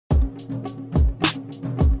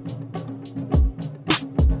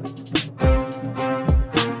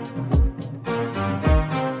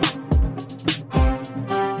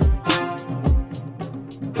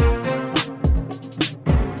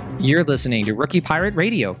You're listening to Rookie Pirate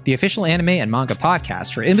Radio, the official anime and manga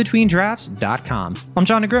podcast for InBetweenDrafts.com. I'm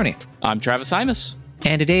John Negroni. I'm Travis Hymas.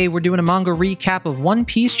 And today we're doing a manga recap of One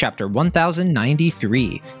Piece chapter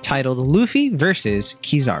 1093, titled Luffy versus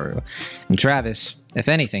Kizaru. And Travis, if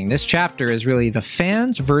anything, this chapter is really the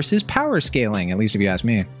fans versus power scaling, at least if you ask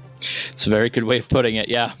me. It's a very good way of putting it,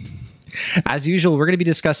 yeah. As usual, we're going to be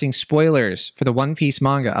discussing spoilers for the One Piece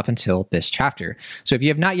manga up until this chapter. So if you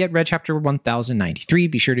have not yet read chapter 1093,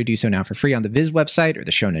 be sure to do so now for free on the Viz website or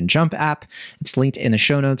the Shonen Jump app. It's linked in the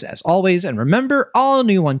show notes as always. And remember, all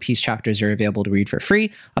new One Piece chapters are available to read for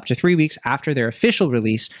free up to 3 weeks after their official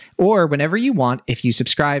release, or whenever you want if you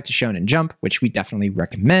subscribe to Shonen Jump, which we definitely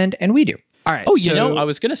recommend, and we do. All right. Oh, you know, I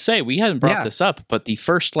was going to say, we hadn't brought this up, but the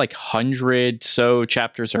first 100 so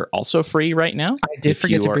chapters are also free right now. I did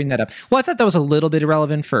forget to bring that up. Well, I thought that was a little bit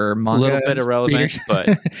irrelevant for manga. A little bit irrelevant,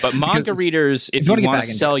 readers. but manga readers, if you want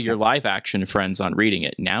to sell your live action friends on reading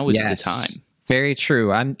it, now is the time. Very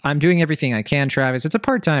true. I'm doing everything I can, Travis. It's a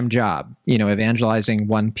part-time job, evangelizing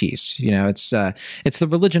One Piece. It's the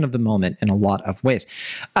religion of the moment in a lot of ways.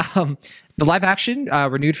 The live action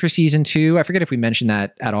renewed for season 2. I forget if we mentioned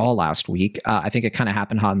that at all last week. I think it kind of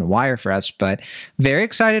happened hot on the wire for us, but very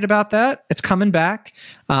excited about that. It's coming back.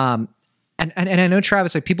 And I know,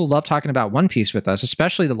 Travis, people love talking about One Piece with us,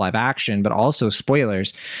 especially the live action, but also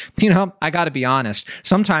spoilers. I got to be honest.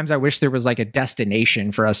 Sometimes I wish there was a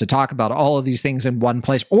destination for us to talk about all of these things in one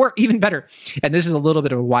place, or even better. And this is a little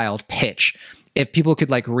bit of a wild pitch. If people could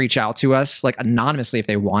reach out to us anonymously if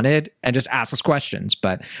they wanted and just ask us questions,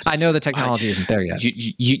 but I know the technology isn't there yet.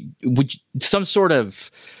 Some sort of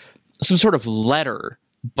letter.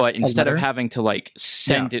 But instead of having to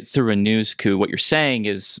send it through a news coup, what you're saying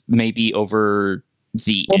is maybe over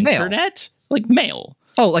the internet, mail.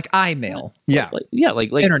 Oh, iMail. Yeah,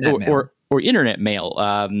 internet mail. Or internet mail.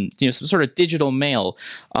 Some sort of digital mail.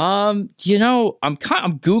 I'm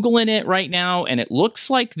Googling it right now, and it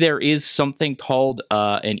looks like there is something called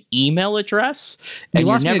an email address. And you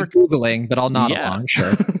lost me at Googling, but I'll nod along.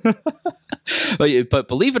 Sure. But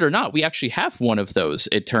believe it or not, we actually have one of those.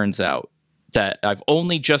 It turns out. That I've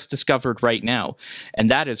only just discovered right now,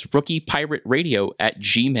 and that is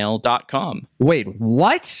rookiepirateradio@gmail.com. Wait,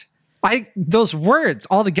 what? Those words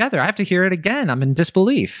all together, I have to hear it again. I'm in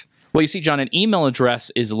disbelief. Well, you see, John, an email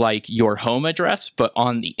address is like your home address, but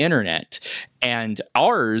on the internet, and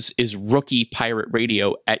ours is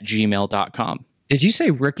rookiepirateradio@gmail.com. Did you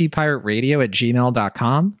say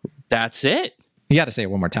rookiepirateradio@gmail.com? That's it. You got to say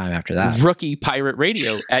it one more time after that.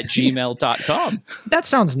 rookiepirateradio@gmail.com. That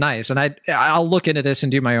sounds nice. And I'll look into this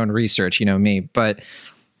and do my own research, me. But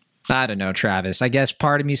I don't know, Travis. I guess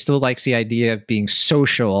part of me still likes the idea of being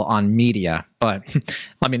social on media. But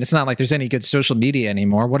it's not like there's any good social media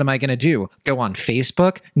anymore. What am I going to do? Go on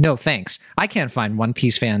Facebook? No, thanks. I can't find One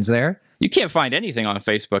Piece fans there. You can't find anything on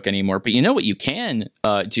Facebook anymore. But you know what you can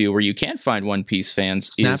do where you can find One Piece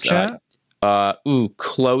fans Snapchat? Is...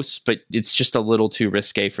 close, but it's just a little too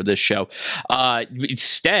risque for this show.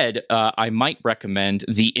 Instead, I might recommend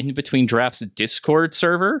the In Between Drafts Discord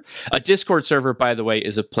server. A Discord server, by the way,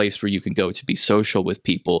 is a place where you can go to be social with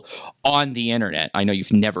people on the internet. I know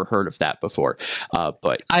you've never heard of that before,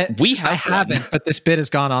 but I haven't, but this bit has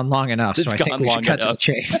gone on long enough, so I think we should cut to the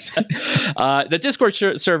chase. The Discord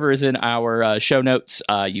server is in our show notes.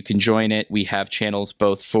 You can join it. We have channels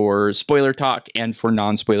both for spoiler talk and for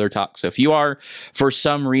non-spoiler talk. So if you are, for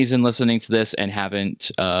some reason, listening to this and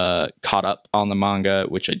haven't caught up on the manga,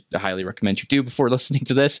 which I highly recommend you do before listening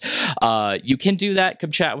to this, you can do that.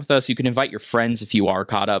 Come chat with us. You can invite your friends if you are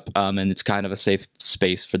caught up, and it's kind of a safe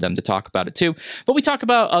space for them to talk about it too. But we talk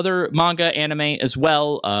about other manga, anime as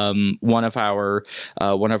well. One of our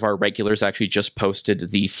regulars actually just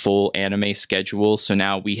posted the full anime schedule, so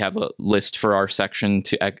now we have a list for our section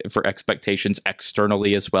for expectations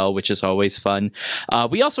externally as well, which is always fun.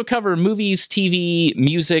 We also cover movies, TV,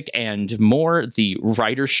 music, and more. The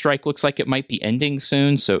writer's strike looks like it might be ending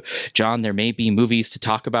soon. So, John, there may be movies to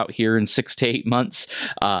talk about here in 6 to 8 months.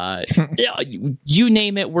 You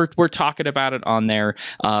name it, we're talking about it on there.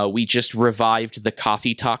 We just revived the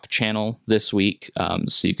Coffee Talk channel this week,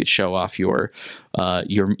 so you could show off your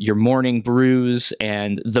morning brews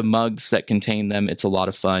and the mugs that contain them. It's a lot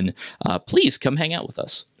of fun. Please come hang out with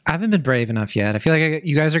us. I haven't been brave enough yet. I feel like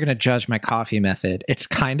you guys are going to judge my coffee method. It's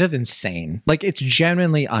kind of insane. It's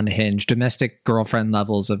genuinely unhinged. Domestic girlfriend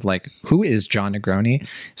levels of who is John Negroni?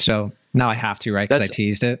 So Now I have to, right? Because I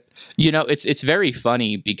teased it. You know, it's very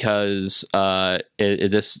funny because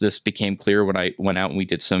this became clear when I went out and we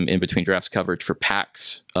did some in between drafts coverage for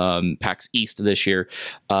PAX East this year.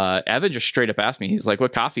 Evan just straight up asked me, he's like,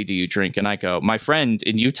 "What coffee do you drink?" And I go, "My friend,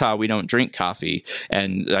 in Utah we don't drink coffee."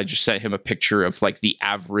 And I just sent him a picture of like the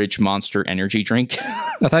average Monster Energy drink.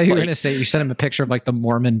 I thought you were going to say you sent him a picture of like the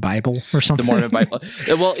Mormon Bible or something. The Mormon Bible.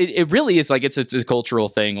 Well, it really is like it's a cultural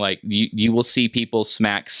thing. Like you will see people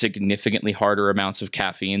smack significantly harder amounts of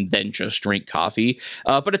caffeine than just drink coffee.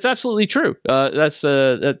 But it's absolutely true. That's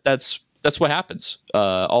what happens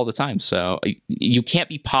all the time. So you can't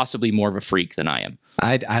be possibly more of a freak than I am.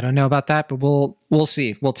 I don't know about that, but we'll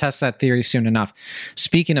see. We'll test that theory soon enough.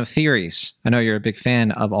 Speaking of theories, I know you're a big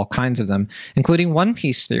fan of all kinds of them, including One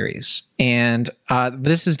Piece theories. And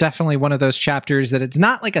this is definitely one of those chapters that it's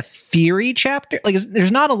not like a theory chapter. Like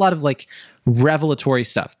there's not a lot of like revelatory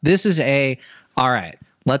stuff. This is all right,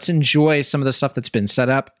 let's enjoy some of the stuff that's been set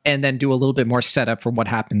up and then do a little bit more setup for what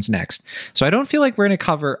happens next. So I don't feel like we're going to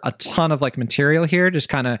cover a ton of like material here, just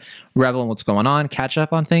kind of revel in what's going on, catch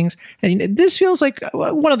up on things. And this feels like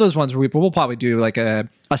one of those ones where we'll probably do like a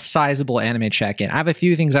sizable anime check-in. I have a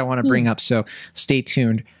few things I want to bring up, so stay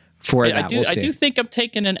tuned for that. I do think I'm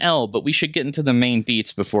taking an L, but we should get into the main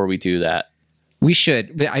beats before we do that. We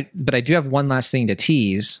should, but I do have one last thing to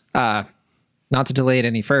tease, not to delay it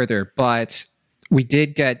any further, but we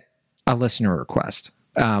did get a listener request.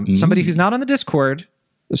 Somebody who's not on the Discord.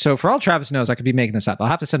 So for all Travis knows, I could be making this up. I'll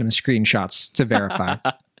have to send him screenshots to verify.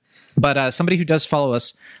 But somebody who does follow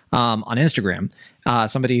us on Instagram,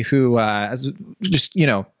 somebody who has just,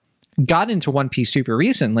 got into One Piece super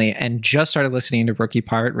recently and just started listening to Rookie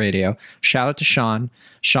Pirate Radio. Shout out to Sean.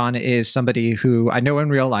 Sean is somebody who I know in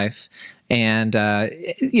real life. And,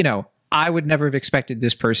 I would never have expected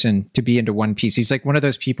this person to be into One Piece. He's like one of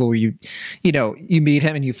those people where you meet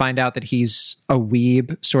him and you find out that he's a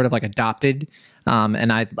weeb, sort of like adopted.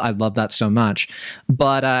 And I love that so much.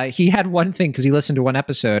 But he had one thing because he listened to one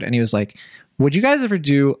episode and he was like, "Would you guys ever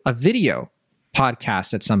do a video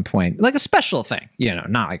podcast at some point? Like a special thing,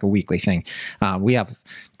 not like a weekly thing. We have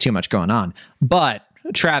too much going on." But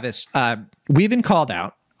Travis, we've been called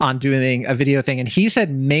out on doing a video thing. And he said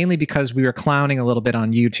mainly because we were clowning a little bit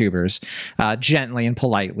on YouTubers, gently and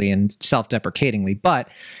politely and self-deprecatingly, but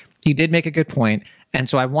he did make a good point. And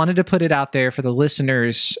so I wanted to put it out there for the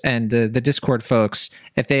listeners and the Discord folks.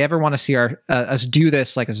 If they ever want to see us do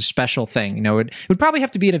this like as a special thing, it would probably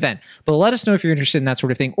have to be an event, but let us know if you're interested in that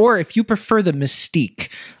sort of thing. Or if you prefer the mystique.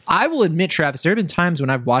 I will admit, Travis, there have been times when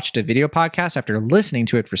I've watched a video podcast after listening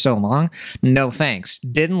to it for so long. No thanks.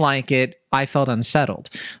 Didn't like it. I felt unsettled.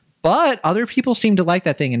 But other people seem to like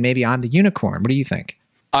that thing, and maybe I'm the unicorn. What do you think?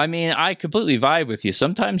 I mean, I completely vibe with you.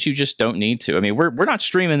 Sometimes you just don't need to. I mean, we're not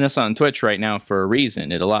streaming this on Twitch right now for a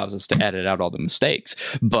reason. It allows us to edit out all the mistakes.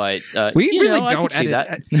 But we really don't edit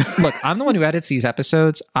that. Look, I'm the one who edits these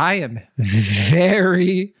episodes. I am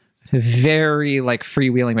very, very like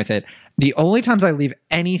freewheeling with it. The only times I leave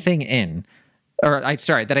anything in,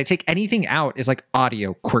 that I take anything out is like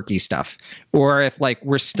audio quirky stuff, or if like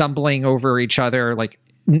we're stumbling over each other, like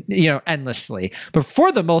endlessly. But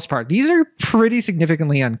for the most part, these are pretty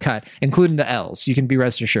significantly uncut, including the L's. You can be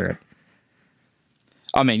rest assured.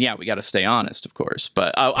 I mean, yeah, we got to stay honest, of course.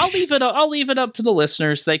 But I'll leave it. I'll leave it up to the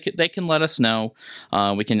listeners. They can let us know.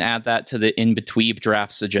 We can add that to the in between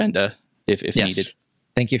drafts agenda if needed.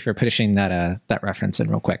 Thank you for pushing that reference in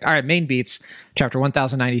real quick. All right, main beats, chapter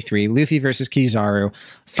 1093, Luffy versus Kizaru.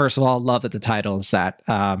 First of all, love that the title is that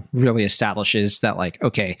really establishes that, like,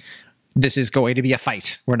 okay, this is going to be a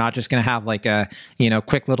fight. We're not just going to have like a,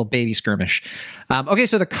 quick little baby skirmish. Okay,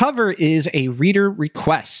 so the cover is a reader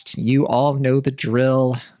request. You all know the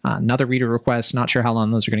drill. Another reader request. Not sure how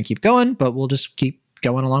long those are going to keep going, but we'll just keep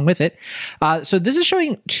going along with it. So this is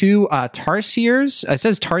showing two tarsiers. It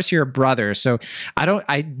says tarsier brothers. So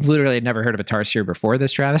I literally had never heard of a tarsier before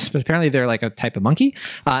this, Travis, but apparently they're like a type of monkey.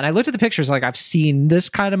 And I looked at the pictures, like I've seen this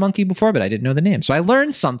kind of monkey before, but I didn't know the name. So I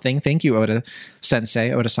learned something. Thank you,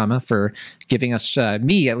 Oda-sama, for giving us,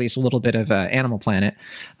 me at least, a little bit of Animal Planet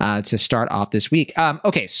to start off this week.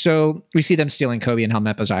 Okay, so we see them stealing Kobe and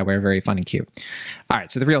Helmeppo's eyewear. Very fun and cute. All right,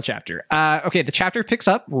 so the real chapter. Okay, the chapter picks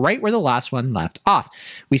up right where the last one left off.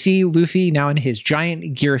 We see Luffy now in his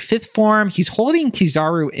giant gear 5th form. He's holding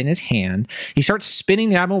Kizaru in his hand. He starts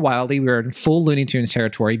spinning the Admiral wildly. We're in full Looney Tunes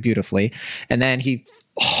territory beautifully. And then he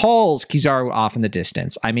hauls Kizaru off in the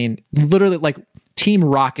distance. I mean, literally like Team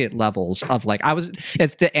Rocket levels of like,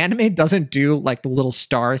 if the anime doesn't do like the little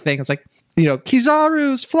star thing, it's like,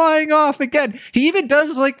 Kizaru's flying off again. He even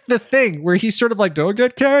does like the thing where he's sort of like, don't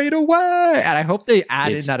get carried away. And I hope they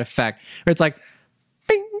add in that effect where it's like,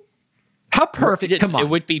 bing, How perfect! Come on, it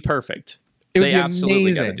would be perfect. It would they be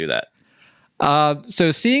absolutely got to amazing. do that.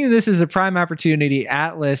 So seeing this as a prime opportunity,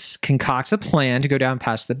 Atlas concocts a plan to go down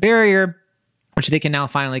past the barrier, which they can now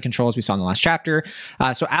finally control, as we saw in the last chapter.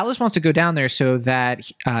 So Atlas wants to go down there so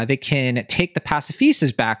that they can take the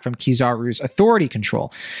pacifistas back from Kizaru's authority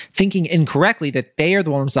control, thinking incorrectly that they are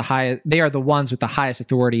the ones with the highest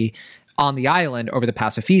authority on the island over the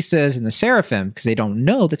pacifistas and the Seraphim, because they don't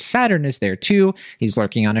know that Saturn is there too. He's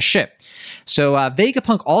lurking on a ship. So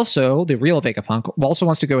Vegapunk also, the real Vegapunk, also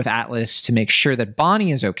wants to go with Atlas to make sure that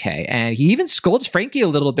Bonnie is okay. And he even scolds Frankie a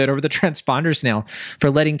little bit over the transponder snail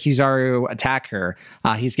for letting Kizaru attack her.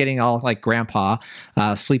 He's getting all like grandpa,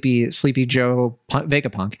 sleepy Joe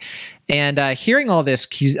Vegapunk. And hearing all this,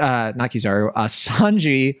 Sanji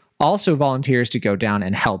also volunteers to go down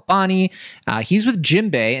and help Bonnie. He's with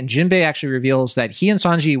Jinbei, and Jinbei actually reveals that he and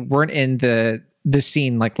Sanji weren't in the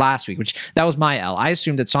scene like last week, which that was my L. I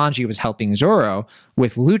assumed that Sanji was helping Zoro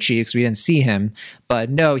with Lucci because we didn't see him,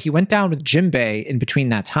 but no, he went down with Jinbei in between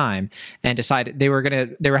that time and decided they were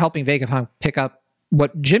helping Vegapunk pick up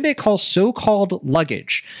what Jinbei calls so-called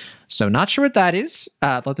luggage. So not sure what that is.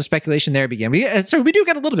 Let the speculation there begin. So we do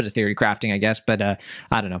get a little bit of theory crafting, I guess, but I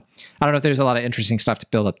don't know. I don't know if there's a lot of interesting stuff to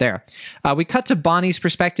build up there. We cut to Bonnie's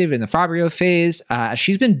perspective in the Fabio phase.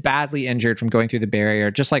 She's been badly injured from going through the barrier,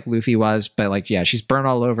 just like Luffy was, but like, yeah, she's burned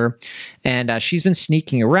all over. And she's been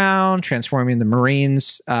sneaking around, transforming the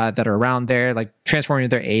Marines that are around there, like transforming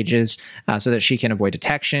their ages so that she can avoid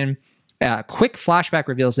detection. Quick flashback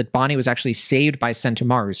reveals that Bonnie was actually saved by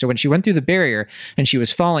Sentomaru. So when she went through the barrier and she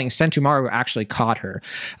was falling, Sentomaru actually caught her.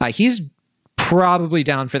 He's probably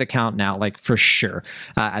down for the count now, like for sure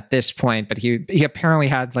at this point. But he apparently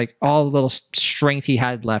had like all the little strength he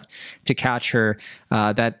had left to catch her.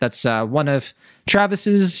 That's one of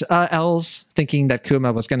Travis's L's, thinking that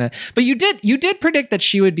Kuma was gonna. But you did predict that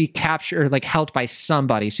she would be captured, like helped by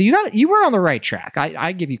somebody. So you were on the right track.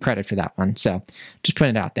 I give you credit for that one. So just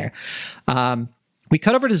putting it out there. We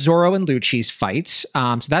cut over to Zoro and Lucci's fights.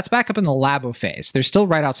 So that's back up in the Labo phase. They're still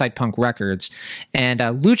right outside Punk Records. And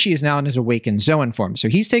Lucci is now in his awakened Zoan form. So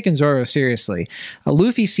he's taking Zoro seriously.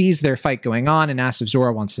 Luffy sees their fight going on and asks if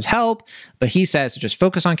Zoro wants his help. But he says to just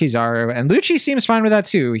focus on Kizaru. And Lucci seems fine with that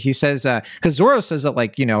too. He says, because Zoro says that,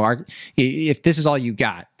 like, if this is all you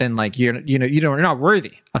got, then like, you're not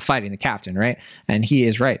worthy of fighting the captain, right? And he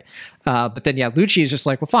is right. But then, Lucci is just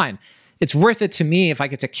like, well, fine. It's worth it to me if I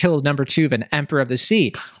get to kill number 2 of an Emperor of the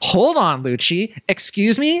Sea. Hold on, Lucci.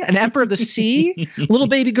 Excuse me? An Emperor of the Sea? Little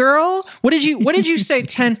baby girl? What did you say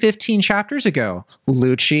 10, 15 chapters ago,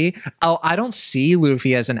 Lucci? Oh, I don't see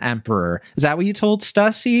Luffy as an emperor. Is that what you told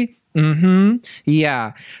Stussy? Mm-hmm.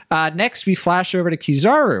 Yeah. Next, we flash over to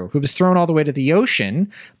Kizaru, who was thrown all the way to the ocean.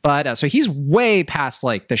 But so he's way past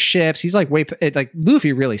like the ships. He's like like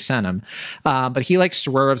Luffy really sent him. But he like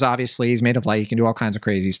swerves, obviously. He's made of light. He can do all kinds of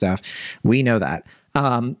crazy stuff. We know that.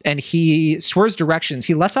 And he swerves directions.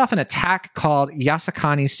 He lets off an attack called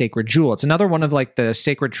Yasakani's Sacred Jewel. It's another one of like the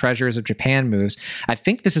Sacred Treasures of Japan moves. I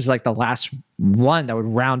think this is like the last one that would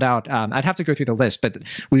round out. I'd have to go through the list, but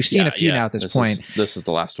we've seen a few now at this point. This is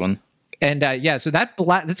the last one. And so that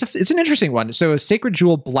it's an interesting one. So Sacred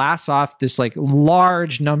Jewel blasts off this like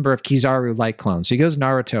large number of Kizaru light clones. So he goes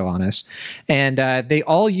Naruto on us, and they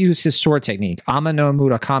all use his sword technique, Ama no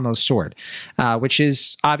Murakamo's sword, which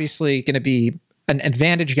is obviously going to be an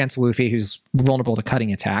advantage against Luffy, who's vulnerable to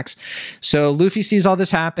cutting attacks. So Luffy sees all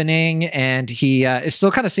this happening, and he is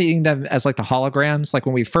still kind of seeing them as like the holograms, like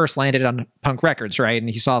when we first landed on Punk Records, right? And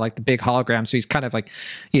he saw like the big hologram, so he's kind of like,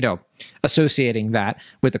 associating that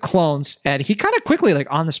with the clones. And he kind of quickly, like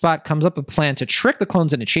on the spot, comes up with a plan to trick the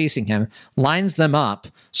clones into chasing him, lines them up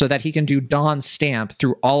so that he can do Dawn's stamp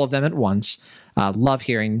through all of them at once. Love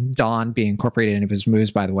hearing Dawn being incorporated into his moves,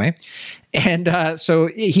 by the way. And so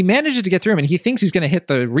he manages to get through him, and he thinks he's going to hit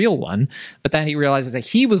the real one, but then he realizes that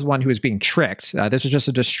he was one who was being tricked. This was just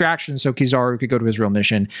a distraction so Kizaru could go to his real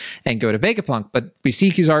mission and go to Vegapunk. But we see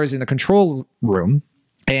Kizaru's in the control room,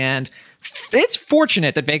 and it's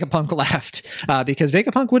fortunate that Vegapunk left because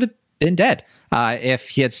Vegapunk would have been dead if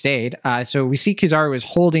he had stayed. So we see Kizaru is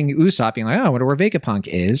holding Usopp, being like, oh, I wonder where Vegapunk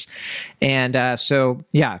is. And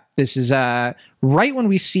this is right when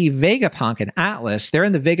we see Vegapunk and Atlas. They're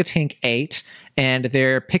in the Vegatank 8, and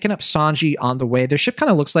they're picking up Sanji on the way. Their ship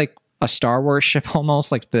kind of looks like a Star Wars ship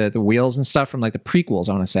almost, like the wheels and stuff from like the prequels,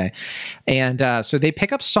 I want to say. And so they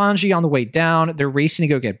pick up Sanji on the way down. They're racing to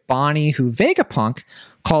go get Bonnie, who Vegapunk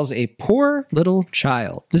calls a poor little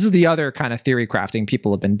child. This is the other kind of theory crafting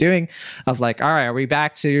people have been doing of like, all right, are we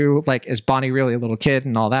back to like, is Bonnie really a little kid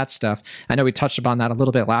and all that stuff? I know we touched upon that a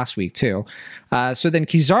little bit last week too. So then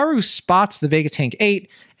Kizaru spots the Vegapunk 8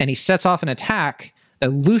 and he sets off an attack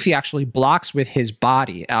that Luffy actually blocks with his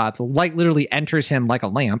body. The light literally enters him like a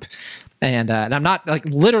lamp. And I'm not like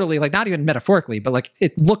literally, like not even metaphorically, but like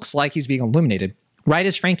it looks like he's being illuminated. Right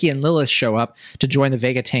as Frankie and Lilith show up to join the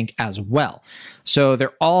Vegapunk as well. So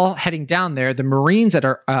they're all heading down there. The Marines that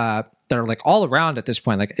are like all around at this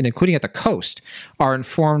point, like and including at the coast, are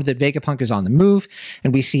informed that Vegapunk is on the move.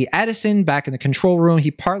 And we see Edison back in the control room.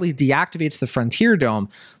 He partly deactivates the Frontier Dome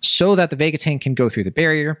so that the Vegapunk can go through the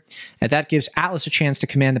barrier. And that gives Atlas a chance to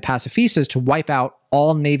command the pacifistas to wipe out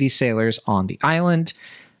all Navy sailors on the island.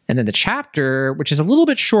 And then the chapter, which is a little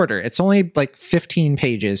bit shorter, it's only like 15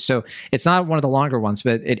 pages, so it's not one of the longer ones,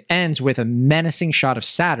 but it ends with a menacing shot of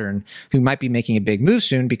Saturn, who might be making a big move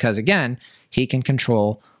soon because, again, he can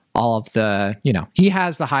control all of the, he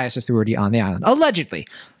has the highest authority on the island, allegedly.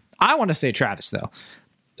 I want to say Travis, though.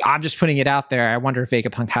 I'm just putting it out there. I wonder if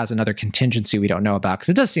Vegapunk has another contingency we don't know about, because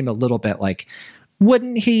it does seem a little bit like,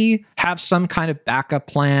 wouldn't he have some kind of backup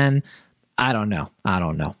plan? I don't know.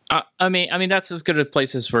 I mean, that's as good a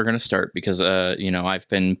place as we're going to start because, I've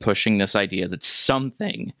been pushing this idea that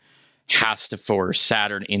something has to force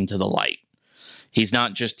Saturn into the light. He's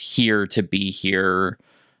not just here to be here.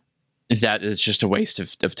 That is just a waste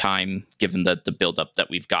of time, given the buildup that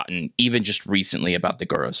we've gotten, even just recently about the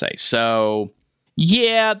Gorosei. So,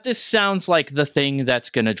 yeah, this sounds like the thing that's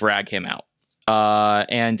going to drag him out.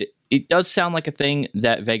 And it does sound like a thing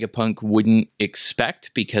that Vegapunk wouldn't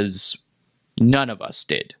expect because none of us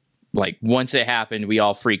did. Like, once it happened, we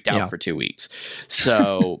all freaked out for 2 weeks.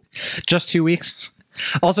 So just 2 weeks.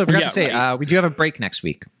 Also, I forgot to say, right. We do have a break next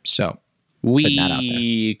week. So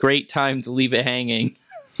great time to leave it hanging.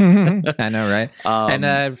 I know, right?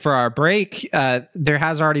 And for our break, there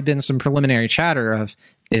has already been some preliminary chatter of,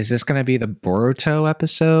 is this going to be the Boruto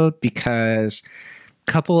episode? Because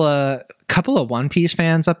couple of One Piece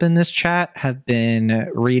fans up in this chat have been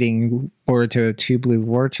reading Boruto 2 Blue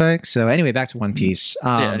Vortex. So anyway, back to One Piece.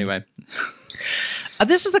 Anyway.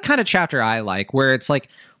 This is the kind of chapter I like, where it's like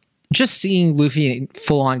just seeing Luffy in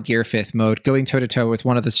full-on Gear 5th mode, going toe-to-toe with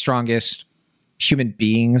one of the strongest human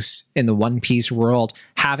beings in the One Piece world,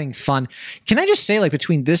 having fun. Can I just say, like,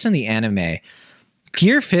 between this and the anime,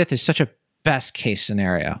 Gear 5th is such a best-case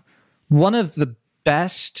scenario. One of the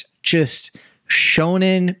best just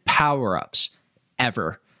shonen power-ups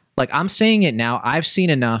ever. Like, I'm saying it now. I've seen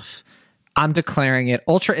enough. I'm declaring it.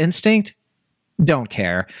 Ultra Instinct, don't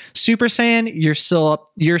care. Super Saiyan,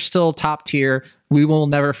 you're still top tier. We will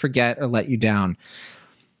never forget or let you down.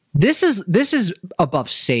 This is above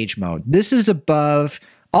Sage Mode. This is above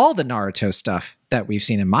all the Naruto stuff that we've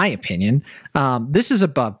seen, in my opinion. This is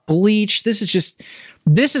above Bleach. This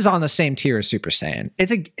is on the same tier as Super Saiyan.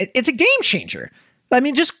 It's a game changer. I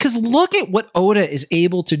mean, just because look at what Oda is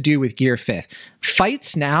able to do with Gear 5th.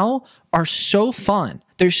 Fights now are so fun.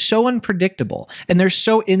 They're so unpredictable. And they're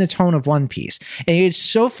so in the tone of One Piece. And it's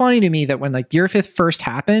so funny to me that when like Gear 5th first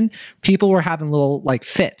happened, people were having little like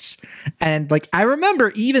fits. And like I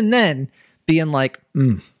remember even then being like,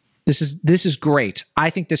 this is great. I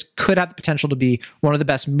think this could have the potential to be one of the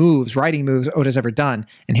best writing moves Oda's ever done.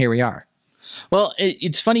 And here we are. Well,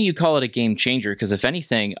 it's funny you call it a game changer, because if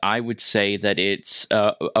anything, I would say that it's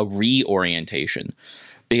a reorientation.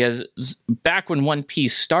 Because back when One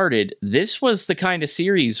Piece started, this was the kind of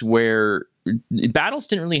series where battles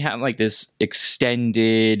didn't really have like this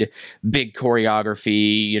extended, big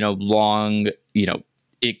choreography, long,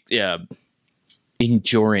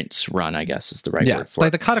 endurance run, I guess is the right word for it.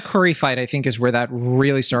 Like the Katakuri fight, I think, is where that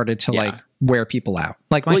really started to like wear people out,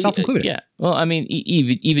 like myself included. Yeah. Well, I mean,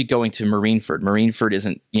 even going to Marineford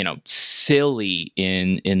isn't, silly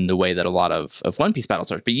in the way that a lot of One Piece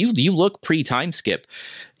battles are. But you look pre-time skip,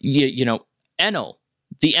 Enel,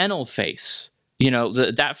 the Enel face,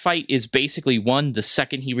 that fight is basically won the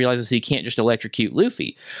second he realizes he can't just electrocute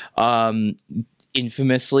Luffy.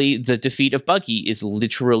 Infamously, the defeat of Buggy is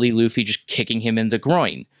literally Luffy just kicking him in the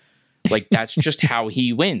groin. Like, that's just how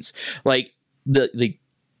he wins. Like,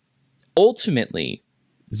 ultimately,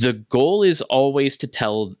 the goal is always to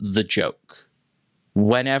tell the joke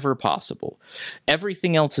whenever possible.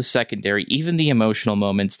 Everything else is secondary, even the emotional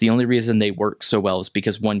moments. The only reason they work so well is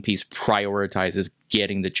because One Piece prioritizes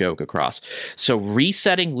getting the joke across. So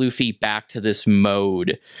resetting Luffy back to this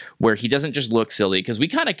mode where he doesn't just look silly, because we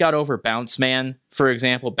kind of got over Bounce Man, for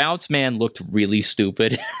example. Bounce Man looked really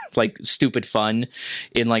stupid, like stupid fun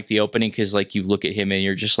in like the opening, because like you look at him and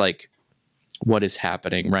you're just like, what is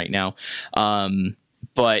happening right now?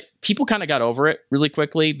 but people kind of got over it really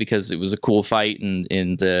quickly because it was a cool fight, and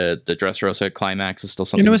in the Dressrosa climax is still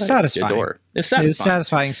something. It was satisfying. Adore. It was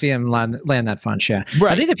satisfying to see him land that punch. Yeah,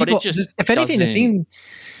 right. I think that people, if anything,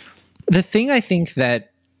 the thing I think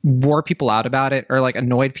that wore people out about it, or like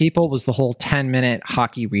annoyed people, was the whole 10-minute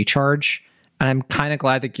hockey recharge. And I'm kind of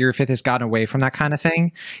glad that Gear 5th has gotten away from that kind of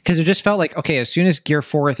thing, because it just felt like, okay, as soon as Gear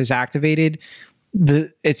 4th is activated,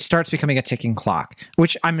 it starts becoming a ticking clock,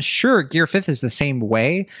 which I'm sure Gear 5th is the same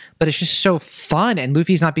way, but it's just so fun, and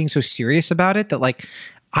Luffy's not being so serious about it that like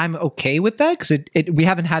I'm okay with that, because we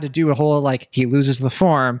haven't had to do a whole like he loses the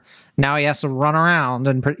form, now he has to run around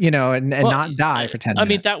and not die for 10 minutes. I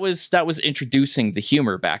mean, that was introducing the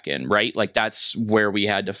humor back in, right? Like that's where we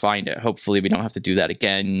had to find it. Hopefully we don't have to do that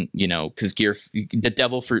again, because the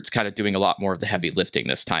Devil Fruit's kind of doing a lot more of the heavy lifting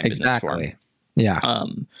this time. Exactly. In this form. Yeah.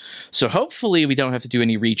 So hopefully we don't have to do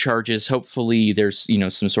any recharges. Hopefully there's,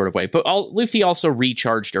 some sort of way. But Luffy also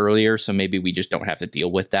recharged earlier, so maybe we just don't have to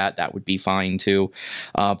deal with that. That would be fine too.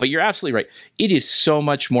 But you're absolutely right. It is so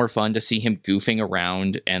much more fun to see him goofing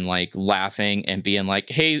around and like laughing and being like,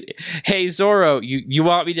 hey Zoro, you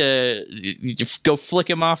want me to go flick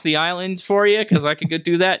him off the island for you? Because I could go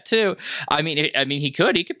do that too. I mean, he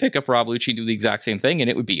could pick up Rob Lucci, do the exact same thing, and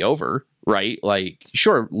it would be over. Right? Like,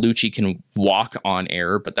 sure, Lucci can walk on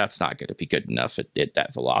air, but that's not going to be good enough at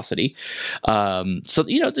that velocity. So,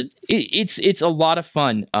 it's a lot of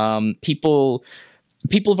fun. People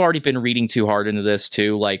have already been reading too hard into this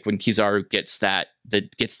too. Like when Kizaru gets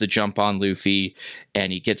the jump on Luffy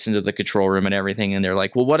and he gets into the control room and everything, and they're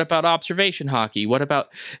like, well, what about observation hockey? What about,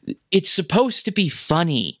 it's supposed to be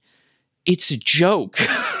funny. It's a joke.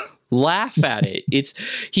 Laugh at it.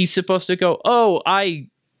 He's supposed to go, oh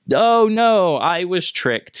no, I was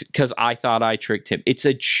tricked because I thought I tricked him. It's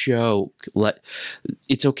a joke.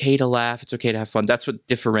 It's okay to laugh. It's okay to have fun. That's what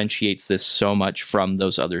differentiates this so much from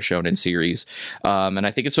those other shonen series. And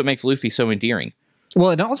I think it's what makes Luffy so endearing. Well,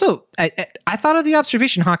 and also, I thought of the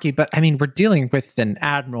observation hockey, but I mean, we're dealing with an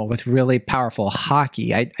admiral with really powerful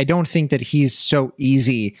hockey. I don't think that he's so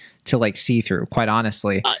easy to like see through, quite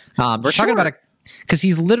honestly. We're talking about because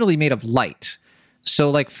he's literally made of light.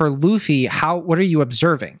 So like for Luffy, what are you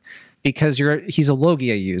observing? Because he's a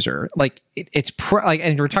Logia user. Like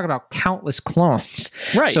and we're talking about countless clones.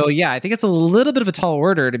 Right. So yeah, I think it's a little bit of a tall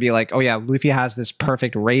order to be like, oh yeah, Luffy has this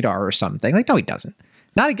perfect radar or something. Like, no, he doesn't.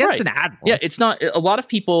 Not against an admiral. Yeah, it's not. A lot of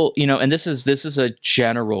people, and this is a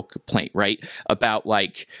general complaint, right? About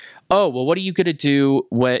like, oh, well, what are you going to do?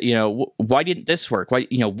 Why didn't this work? Why,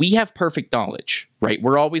 we have perfect knowledge, right?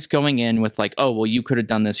 We're always going in with like, oh, well, you could have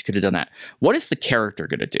done this, you could have done that. What is the character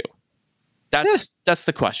going to do? That's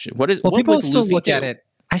the question. What people still look at it.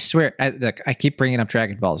 I swear, I keep bringing up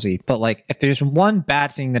Dragon Ball Z, but like, if there's one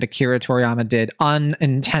bad thing that Akira Toriyama did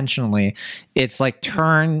unintentionally, it's like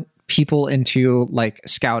turn people into like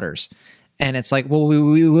scouters. And it's like, well,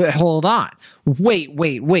 we hold on. Wait.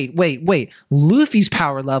 Luffy's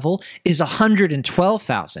power level is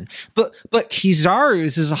 112,000. But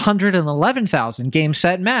Kizaru's is 111,000 game,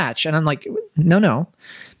 set, match. And I'm like, no.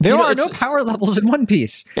 There are no power levels in One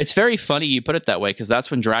Piece. It's very funny you put it that way, because that's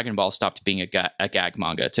when Dragon Ball stopped being a gag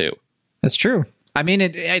manga too. That's true. I mean,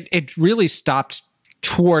 it really stopped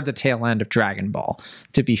toward the tail end of Dragon Ball,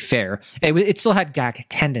 to be fair. It still had gag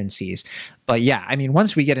tendencies. But yeah, I mean,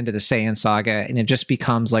 once we get into the Saiyan saga and it just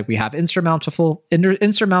becomes like we have insurmountable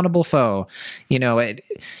foe,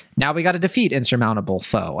 now we got to defeat insurmountable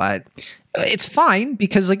foe. It's fine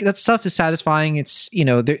because like that stuff is satisfying. It's, in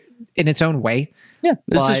its own way. Yeah,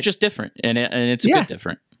 this is just different, and it's a bit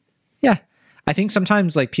different. Yeah. I think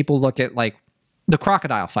sometimes like people look at like the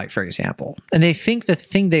crocodile fight, for example, and they think the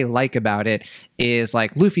thing they like about it is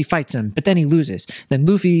like Luffy fights him, but then he loses. Then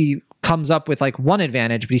Luffy comes up with like one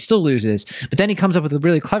advantage, but he still loses. But then he comes up with a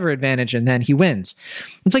really clever advantage, and then he wins.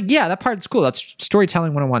 It's like, yeah, that part's cool. That's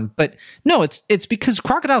storytelling 101. But no, it's because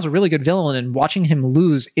Crocodile's a really good villain, and watching him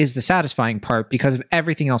lose is the satisfying part because of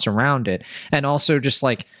everything else around it, and also just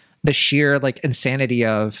like the sheer like insanity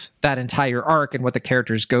of that entire arc and what the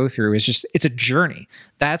characters go through is just, it's a journey.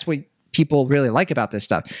 That's what people really like about this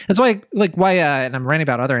stuff. That's why and I'm ranting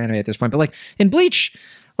about other anime at this point, but like in Bleach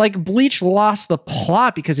lost the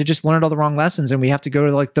plot because it just learned all the wrong lessons, and we have to go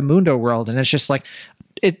to like the Mundo world, and it's just like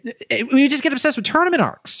we just get obsessed with tournament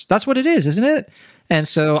arcs. That's what it is, isn't it? And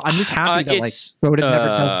so I'm just happy that like Oda never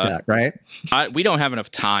does that, right? We don't have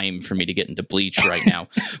enough time for me to get into Bleach right now,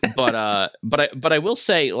 but I will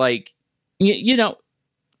say, like,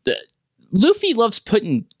 Luffy loves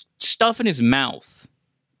putting stuff in his mouth.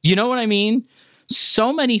 You know what I mean?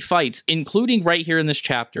 So many fights, including right here in this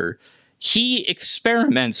chapter, he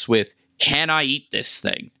experiments with, can I eat this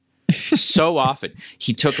thing? so often.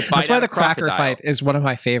 He took a bite. That's why out the of cracker crocodile. fight is one of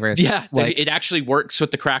my favorites. Yeah, like, it actually works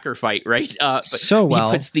with the cracker fight, right? But so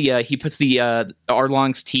well. He puts the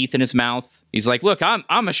Arlong's teeth in his mouth. He's like, "Look,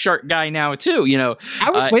 I'm a shark guy now too." You know,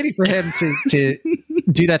 I was waiting for him to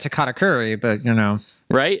do that to Katakuri, but you know.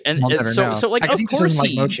 Right, and so like, of course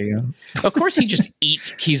like mochi. Of course he just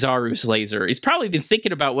eats Kizaru's laser. He's probably been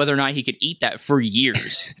thinking about whether or not he could eat that for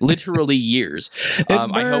years, literally years.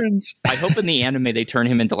 I hope in the anime they turn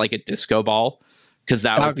him into like a disco ball, because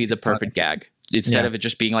that would be the perfect gag. Instead of it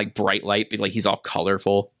just being like bright light, be like he's all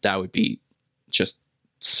colorful. That would be just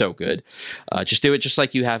so good. Just do it just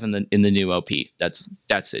like you have in the new OP. That's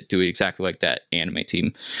it. Do it exactly like that, anime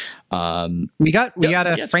team. We got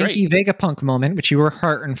a Frankie Vegapunk moment, which you were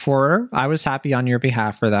heartened for. I was happy on your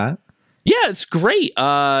behalf for that. Yeah, it's great.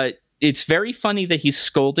 It's very funny that he's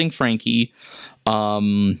scolding Frankie,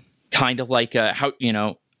 kind of like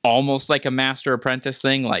almost like a master apprentice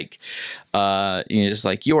thing, like just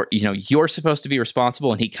like you're supposed to be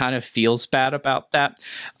responsible, and he kind of feels bad about that.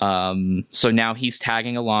 So now he's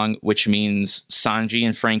tagging along, which means Sanji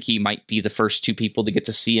and Frankie might be the first two people to get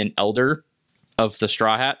to see an elder of the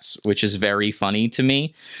Straw Hats, which is very funny to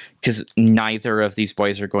me, because neither of these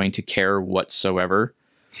boys are going to care whatsoever.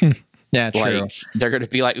 Yeah, true. Like, they're going to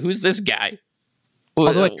be like, "Who's this guy?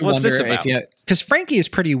 Although What's this about?" Because Frankie is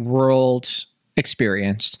pretty world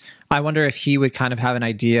experienced. I wonder if he would kind of have an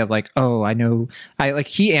idea of like, oh,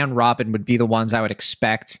 he and Robin would be the ones I would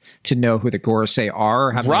expect to know who the Gorosei are.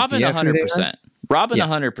 Or have Robin, an idea 100%. Robin,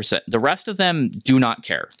 100%. The rest of them do not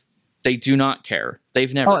care. They do not care.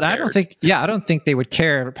 They've never. I don't think they would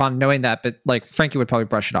care upon knowing that. But like Frankie would probably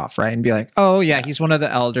brush it off, right, and be like, "Oh yeah, he's one of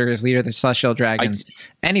the elders, leader of the Celestial Dragons."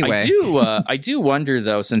 Anyway, I do wonder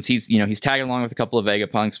though, since he's tagging along with a couple of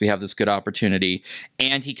Vegapunks, we have this good opportunity,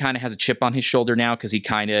 and he kind of has a chip on his shoulder now because he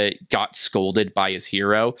kind of got scolded by his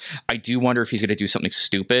hero. I do wonder if he's going to do something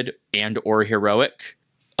stupid and or heroic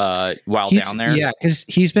while down there. Yeah, because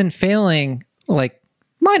he's been failing like.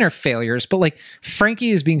 Minor failures, but like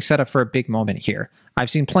Frankie is being set up for a big moment here.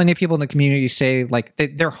 I've seen plenty of people in the community say like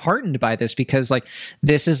they're heartened by this because like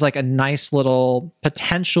this is like a nice little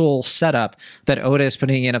potential setup that Oda is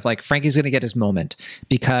putting in of like Frankie's going to get his moment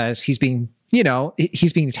because he's being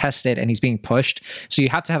tested and he's being pushed. So you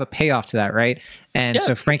have to have a payoff to that, right? And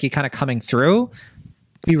so Frankie kind of coming through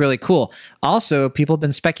be really cool. Also, people have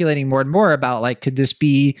been speculating more and more about like could this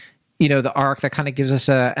be the arc that kind of gives us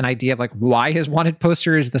an idea of like why his wanted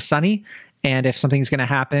poster is the Sunny, and if something's going to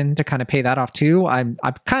happen to kind of pay that off too. I'm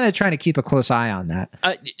kind of trying to keep a close eye on that.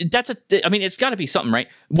 It's got to be something, right?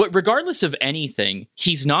 Regardless of anything,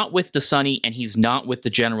 he's not with the Sunny and he's not with the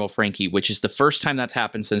General Frankie, which is the first time that's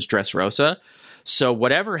happened since Dressrosa. So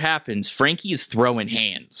whatever happens, Frankie is throwing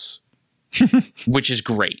hands. Which is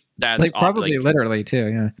great. That's like probably literally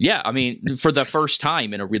too. Yeah. I mean, for the first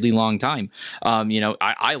time in a really long time.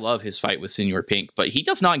 I love his fight with Senor Pink, but he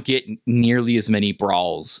does not get nearly as many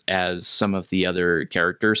brawls as some of the other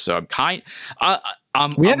characters. So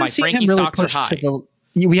we haven't seen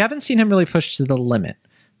him really push to the limit.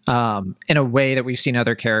 In a way that we've seen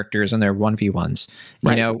other characters in their 1v1s.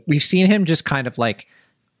 Right. We've seen him just kind of like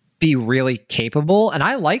be really capable, and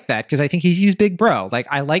I like that because I think he's big bro. Like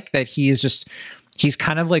I like that he's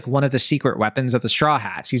kind of like one of the secret weapons of the Straw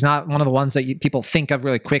Hats. He's not one of the ones that people think of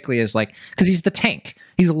really quickly as like, because he's the tank.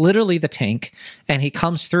 He's literally the tank, and he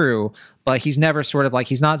comes through, but he's never sort of like,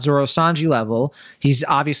 he's not Zoro Sanji level. He's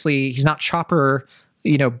not Chopper,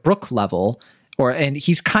 Brook level. And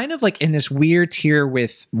he's kind of like in this weird tier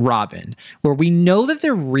with Robin, where we know that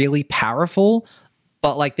they're really powerful,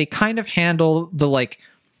 but like they kind of handle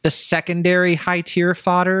the secondary high tier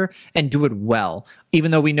fodder and do it well, even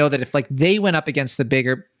though we know that if like they went up against the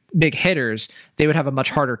big hitters, they would have a much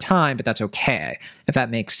harder time, but that's okay if that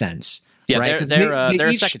makes sense. Yeah, right? they're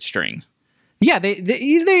a second string. Yeah, there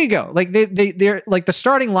you go. Like they're like the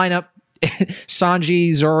starting lineup.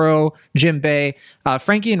 Sanji, Zoro, Jinbei,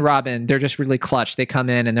 Frankie, and Robin. They're just really clutch. They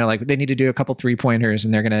come in and they're like they need to do a couple 3-pointers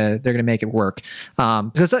and they're gonna make it work.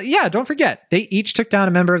 Because don't forget they each took down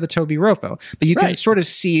a member of the Toby Roppo, but you can sort of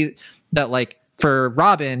see that like for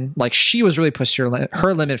Robin, like she was really pushed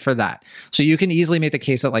her limit for that. So you can easily make the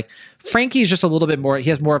case that like Frankie's just a little bit more.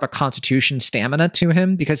 He has more of a constitution stamina to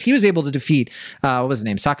him because he was able to defeat what was his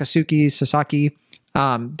name, Sasaki.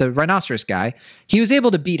 The rhinoceros guy, he was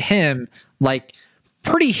able to beat him like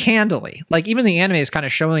pretty handily. Like even the anime is kind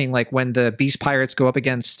of showing like when the beast pirates go up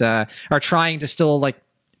against are trying to still like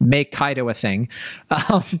make Kaido a thing.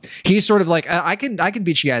 He's sort of like I can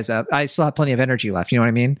beat you guys up. I still have plenty of energy left. You know what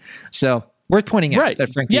I mean? So worth pointing out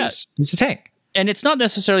that Frankie's he's a tank. And it's not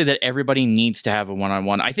necessarily that everybody needs to have a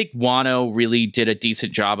one-on-one. I think Wano really did a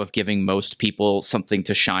decent job of giving most people something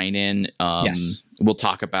to shine in. Yes. We'll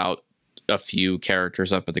talk about a few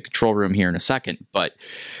characters up at the control room here in a second, but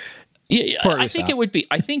yeah, I think it would be.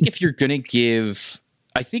 I think if you're gonna give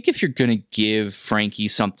Frankie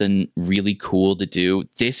something really cool to do,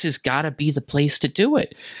 this has got to be the place to do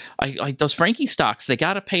it. Like those Frankie stocks, they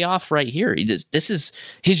got to pay off right here. This is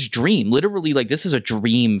his dream, literally. Like this is a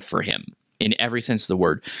dream for him in every sense of the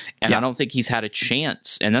word. And I don't think he's had a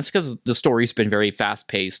chance. And that's because the story's been very fast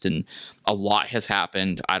paced and a lot has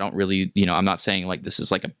happened. I don't really, I'm not saying like this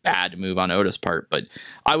is like a bad move on Oda's part, but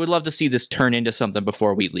I would love to see this turn into something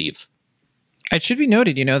before we leave. It should be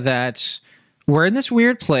noted, that we're in this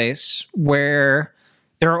weird place where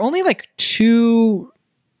there are only like two.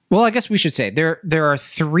 Well, I guess we should say there are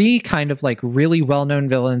three kind of like really well-known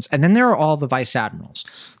villains, and then there are all the vice admirals.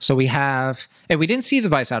 So we have, and we didn't see the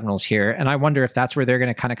vice admirals here, and I wonder if that's where they're going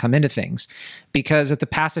to kind of come into things, because if the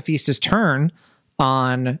pacifistas turn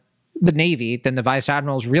on the Navy, then the vice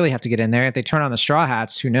admirals really have to get in there. If they turn on the Straw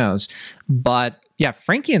Hats, who knows? But yeah,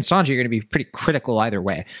 Frankie and Sanji are going to be pretty critical either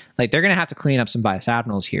way. Like they're going to have to clean up some vice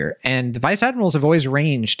admirals here, and the vice admirals have always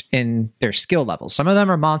ranged in their skill levels. Some of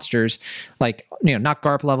them are monsters, like not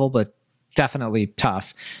Garp level, but definitely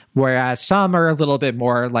tough. Whereas some are a little bit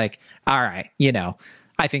more like, all right,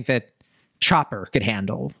 I think that Chopper could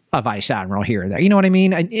handle a vice admiral here or there. You know what I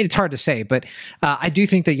mean? It's hard to say, but I do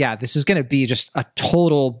think that this is going to be just a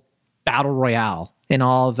total battle royale in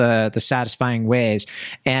all the satisfying ways.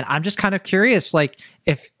 And I'm just kind of curious, like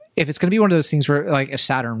if it's going to be one of those things where like if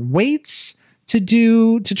Saturn waits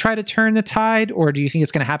to try to turn the tide, or do you think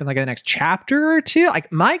it's going to happen like in the next chapter or two? Like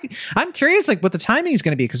I'm curious like what the timing is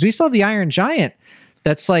going to be, because we still have the Iron Giant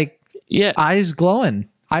that's like eyes glowing.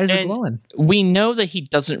 Eyes are glowing. We know that he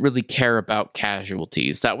doesn't really care about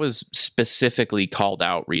casualties. That was specifically called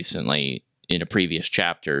out recently in a previous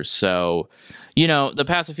chapter. So the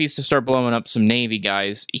pacifistas start blowing up some Navy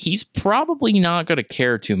guys, he's probably not going to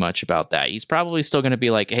care too much about that. He's probably still going to be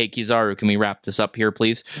like, hey, Kizaru, can we wrap this up here,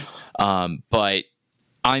 please? But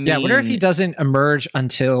I mean... Yeah, I wonder if he doesn't emerge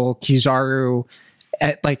until Kizaru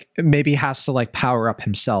maybe has to like power up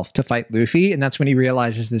himself to fight Luffy, and that's when he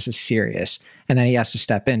realizes this is serious, and then he has to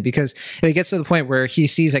step in, because if it gets to the point where he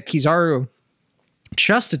sees that Kizaru,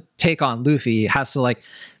 just to take on Luffy, has to like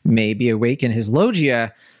maybe awaken his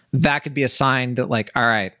Logia, that could be a sign that like, all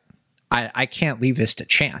right, I can't leave this to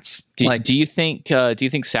chance. Do you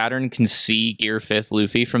think Saturn can see Gear 5th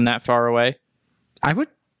Luffy from that far away? I would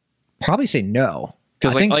probably say no,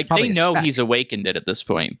 because like they know he's awakened it at this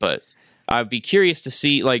point, but I'd be curious to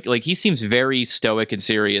see like he seems very stoic and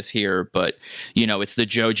serious here, but it's the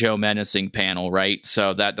JoJo menacing panel, right?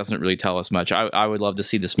 So that doesn't really tell us much. I would love to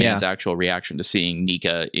see this man's actual reaction to seeing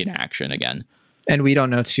Nika in action again. And we don't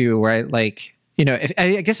know too, right? Like,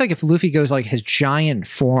 I guess like if Luffy goes like his giant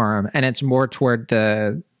form and it's more toward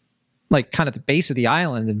the like kind of the base of the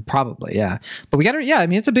island, then probably, But we got to, I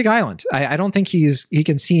mean, it's a big island. I don't think he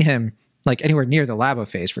can see him like anywhere near the Labo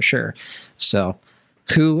phase for sure. So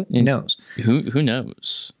who knows? Who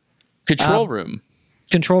knows? Control room.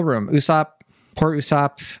 Usopp, poor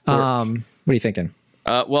Usopp. What are you thinking?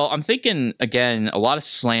 Well, I'm thinking again, a lot of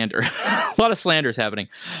slander, a lot of slander is happening.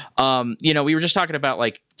 We were just talking about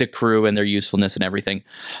like the crew and their usefulness and everything.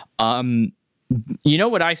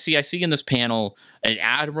 What I see? I see in this panel, an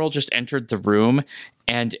admiral just entered the room,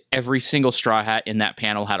 and every single straw hat in that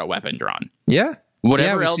panel had a weapon drawn. Yeah.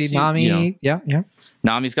 Whatever else. See Nami. Yeah.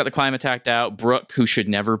 Nami's got the climb attacked out. Brook, who should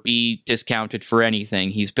never be discounted for anything.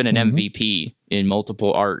 He's been an MVP in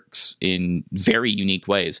multiple arcs in very unique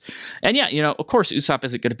ways. And of course, Usopp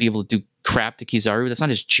isn't going to be able to do crap to Kizaru. That's not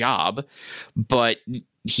his job. But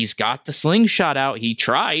he's got the slingshot out. He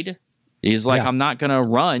tried. He's like, I'm not going to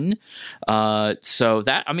run. So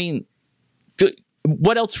that, I mean, good.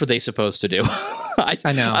 What else were they supposed to do?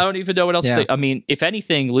 I know. I don't even know what else. I mean, if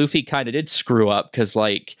anything, Luffy kind of did screw up, because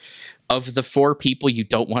like, of the 4 people you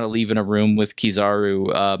don't want to leave in a room with Kizaru,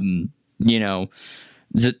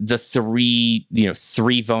 the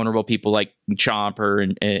 3 vulnerable people like Chomper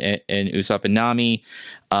and Usopp and Nami,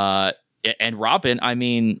 and Robin. I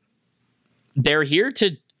mean, they're here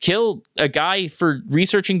to kill a guy for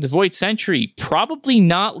researching the Void Century. Probably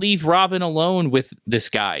not leave Robin alone with this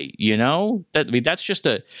guy. That's just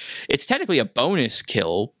it's technically a bonus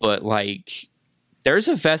kill, but like, there's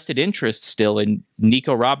a vested interest still in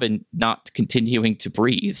Nico Robin not continuing to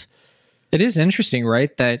breathe. It is interesting,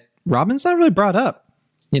 right? That Robin's not really brought up,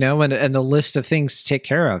 and the list of things to take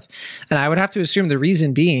care of. And I would have to assume the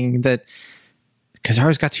reason being that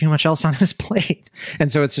Kizaru's got too much else on his plate.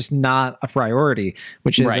 And so it's just not a priority,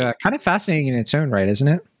 which is kind of fascinating in its own right, isn't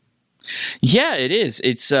it? Yeah, it is.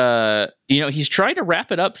 It's he's trying to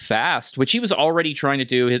wrap it up fast, which he was already trying to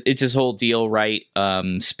do. It's his whole deal, right?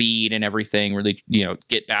 Speed and everything, really,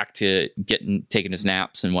 get back to taking his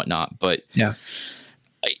naps and whatnot. But yeah,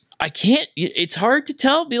 I can't. It's hard to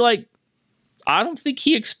tell. Be like, I don't think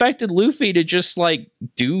he expected Luffy to just like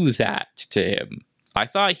do that to him. I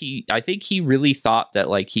think he really thought that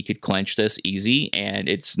like he could clench this easy, and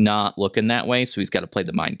it's not looking that way. So he's got to play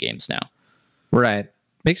the mind games now. Right.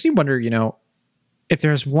 Makes me wonder, if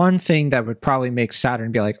there's one thing that would probably make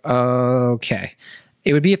Saturn be like, okay,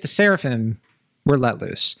 it would be if the Seraphim were let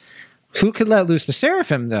loose. Who could let loose the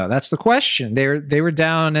Seraphim, though? That's the question. They were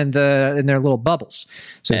down in their little bubbles.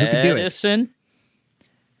 So who could do it? Edison?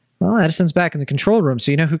 Well, Edison's back in the control room.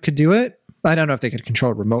 So you know who could do it? I don't know if they could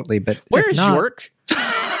control it remotely, but where's York?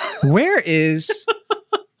 Where's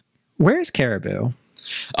Caribou?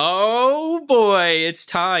 Oh boy, it's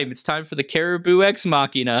time. It's time for the Caribou Ex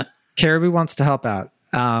Machina. Caribou wants to help out.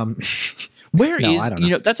 Where is, I don't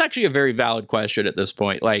know. That's actually a very valid question at this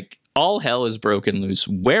point. Like, all hell is broken loose.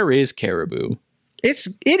 Where is Caribou?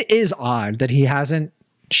 It is odd that he hasn't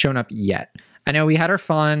shown up yet. I know we had our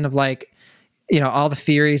fun of like, all the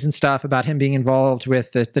theories and stuff about him being involved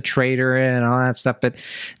with the trader and all that stuff, but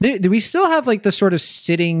we still have like the sort of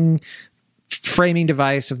sitting framing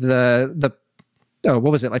device of the what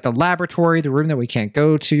was it, like the laboratory, the room that we can't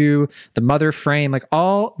go to, the mother frame, like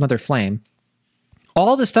mother flame,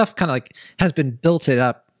 all the stuff kind of like has been built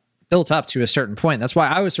up to a certain point. That's why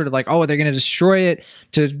I was sort of like, oh, they're going to destroy it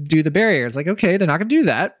to do the barrier. It's like, okay, they're not going to do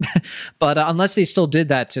that. But unless they still did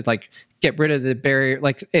that to like get rid of the barrier,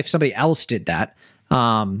 like if somebody else did that,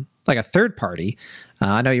 like a third party,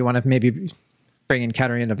 I know you want to maybe bring in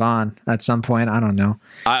Katarina Devon at some point. I don't know.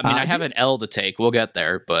 I mean, I have an L to take. We'll get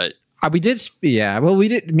there, but we did. Yeah, well, we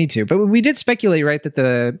did. Me too. But we did speculate, right,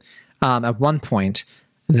 that at one point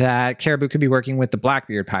that Caribou could be working with the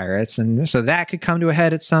Blackbeard pirates, and so that could come to a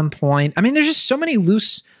head at some point. I mean, there's just so many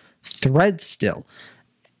loose threads still.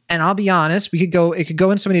 And I'll be honest, it could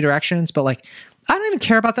go in so many directions, but like, I don't even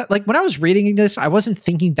care about that. Like when I was reading this, I wasn't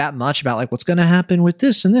thinking that much about like what's going to happen with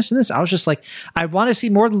this and this and this. I was just like, I want to see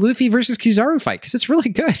more of the Luffy versus Kizaru fight because it's really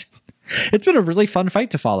good. It's been a really fun fight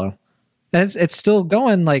to follow, and it's still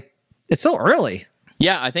going. Like it's still early.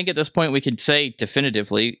 Yeah, I think at this point we could say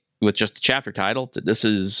definitively with just the chapter title that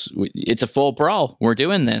it's a full brawl. We're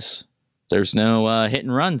doing this. There's no hit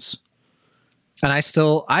and runs. And I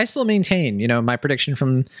still maintain, my prediction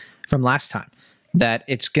from last time that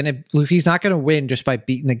Luffy's not gonna win just by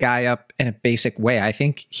beating the guy up in a basic way. I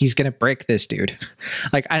think he's gonna break this dude.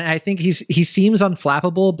 Like I think he seems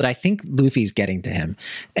unflappable, but I think Luffy's getting to him,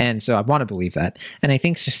 and so I want to believe that. And I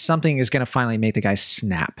think something is gonna finally make the guy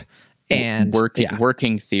snap. And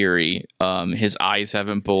working theory, his eyes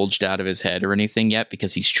haven't bulged out of his head or anything yet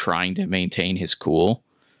because he's trying to maintain his cool.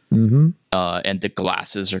 Mm-hmm. And the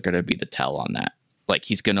glasses are going to be the tell on that. Like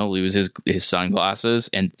he's going to lose his sunglasses,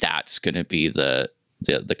 and that's going to be the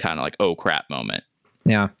kind of like, oh crap moment.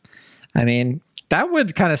 Yeah, I mean that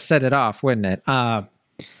would kind of set it off, wouldn't it? All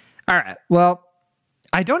right. Well,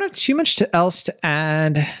 I don't have too much else to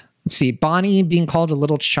add. Let's see, Bonnie being called a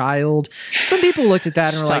little child. Some people looked at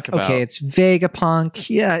that and were like, okay, it's Vegapunk.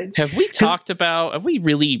 Yeah. Have we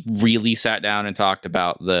really, really sat down and talked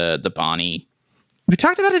about the Bonnie? We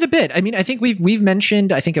talked about it a bit. I mean, I think we've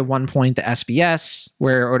mentioned, I think at one point, the SBS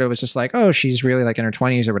where Oda was just like, oh, she's really like in her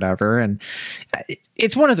 20s or whatever. And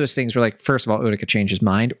it's one of those things where, like, first of all, Oda could change his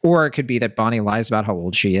mind, or it could be that Bonnie lies about how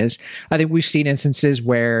old she is. I think we've seen instances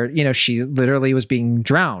where, she literally was being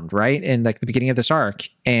drowned, right? In like the beginning of this arc.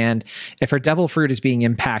 And if her devil fruit is being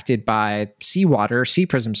impacted by seawater, sea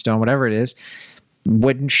prism stone, whatever it is,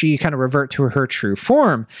 wouldn't she kind of revert to her true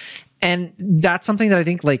form? And that's something that I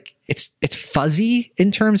think like it's fuzzy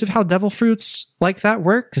in terms of how devil fruits like that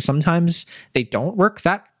work, because sometimes they don't work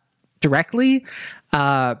that directly.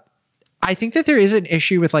 I think that there is an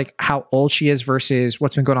issue with like how old she is versus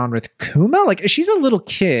what's been going on with Kuma. Like she's a little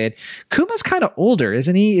kid. Kuma's kind of older,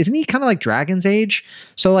 isn't he? Isn't he kind of like Dragon's age?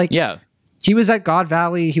 So like, yeah, he was at God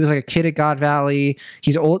Valley. He was like a kid at God Valley.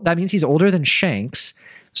 He's old. That means he's older than Shanks.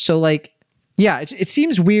 So like, yeah, it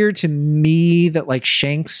seems weird to me that like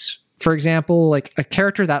Shanks, for example, like a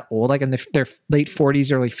character that old, like in their late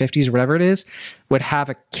 40s, early 50s, or whatever it is, would have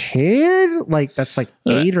a kid like that's like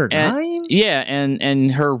 8 or 9. Yeah,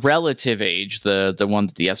 and her relative age, the one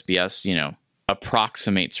that the SBS,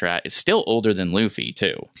 approximates her at, is still older than Luffy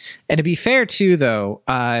too. And to be fair too, though,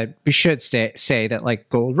 we should say that like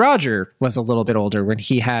Gold Roger was a little bit older when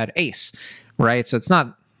he had Ace, right? So it's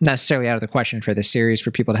not necessarily out of the question for this series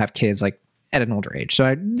for people to have kids like at an older age.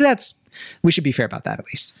 So we should be fair about that at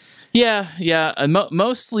least. Yeah.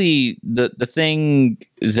 Mostly the thing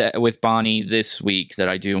that with Bonnie this week that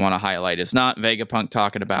I do want to highlight is not Vegapunk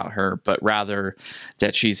talking about her, but rather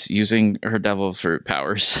that she's using her devil fruit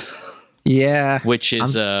powers. Yeah, which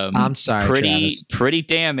is I'm sorry, pretty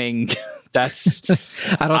damning. That's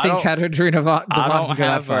I don't think Katarina Devon can go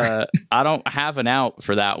that far. I don't have an out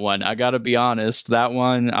for that one. I gotta be honest. That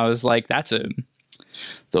one I was like,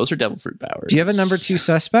 those are devil fruit powers. Do you have a number 2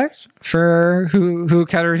 suspect for who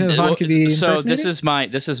Katarina Devon could be? So this is my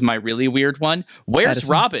really weird one. Where's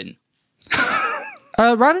Robin?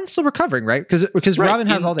 Robin's still recovering, right? Because Robin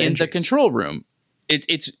has all the injuries. In the control room.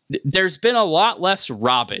 There's been a lot less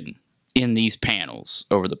Robin in these panels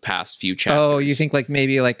over the past few chapters. Oh, you think like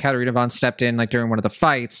maybe like Katarina Devon stepped in like during one of the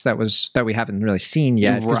fights that we haven't really seen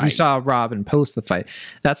yet, because we saw Robin post the fight.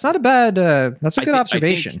 That's not a bad that's a good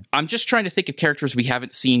observation. I'm just trying to think of characters we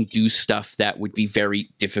haven't seen do stuff that would be very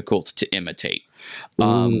difficult to imitate.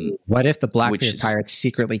 What if the Blackbeard Pirates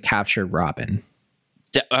secretly captured Robin?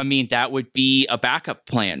 That would be a backup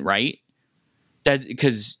plan, right? That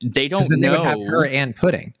because they don't know. They would have her and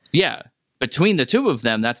Pudding. Yeah. Between the two of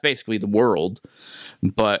them, that's basically the world.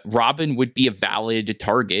 But Robin would be a valid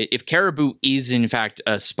target. If Caribou is, in fact,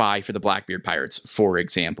 a spy for the Blackbeard Pirates, for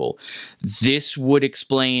example, this would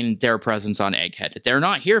explain their presence on Egghead. They're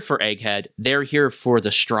not here for Egghead. They're here for the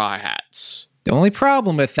Straw Hats. The only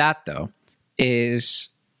problem with that, though, is...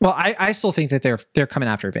 Well, I still think that they're coming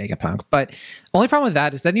after Vegapunk, but only problem with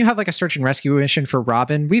that is then you have like a search and rescue mission for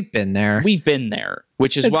Robin. We've been there,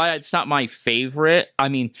 which is why it's not my favorite. I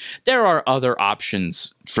mean, there are other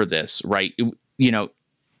options for this, right? You know,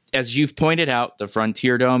 as you've pointed out, the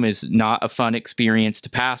Frontier Dome is not a fun experience to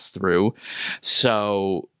pass through.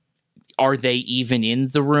 So are they even in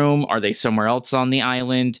the room? Are they somewhere else on the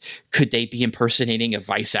island? Could they be impersonating a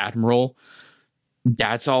vice admiral?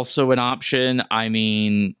 That's also an option. I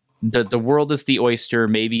mean, the world is the oyster.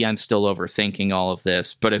 Maybe I'm still overthinking all of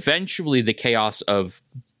this, but eventually the chaos of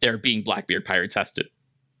there being Blackbeard Pirates has to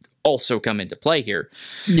also come into play here.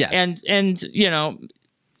 Yeah. And you know,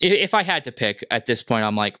 if I had to pick at this point,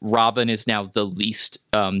 I'm like, Robin is now the least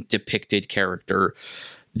depicted character.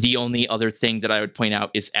 The only other thing that I would point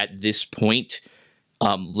out is at this point,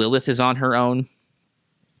 Lilith is on her own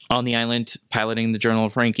on the island piloting the Journal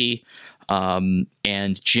of Frankie. And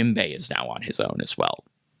Jinbei is now on his own as well.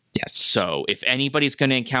 Yes. So if anybody's going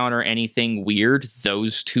to encounter anything weird,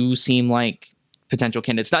 those two seem like potential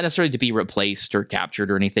candidates, not necessarily to be replaced or captured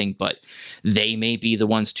or anything, but they may be the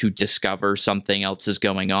ones to discover something else is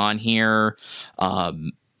going on here.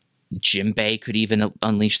 Jinbei could even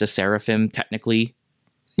unleash the Seraphim, technically.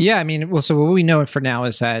 Yeah, I mean, well, so what we know for now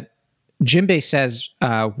is that Jinbei says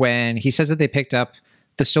when he says that they picked up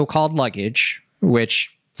the so-called luggage,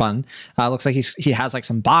 which... fun. Looks like he has like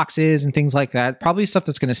some boxes and things like that. Probably stuff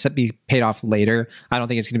that's going to be paid off later. I don't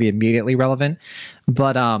think it's going to be immediately relevant,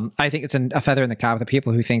 but I think it's a feather in the cap of the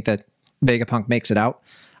people who think that Vegapunk makes it out.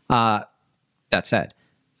 That said,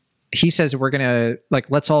 he says we're going to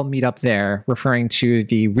let's all meet up there, referring to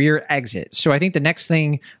the rear exit. So I think the next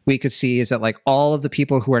thing we could see is that like all of the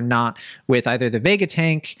people who are not with either the Vega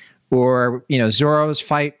tank or, you know, Zoro's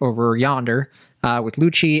fight over yonder with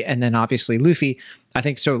Lucci, and then obviously Luffy. I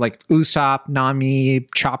think so, like Usopp, Nami,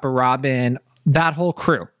 Chopper, Robin, that whole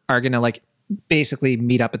crew are going to like basically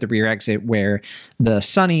meet up at the rear exit where the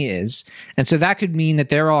Sunny is. And so that could mean that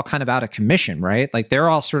they're all kind of out of commission, right? Like they're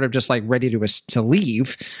all sort of just like ready to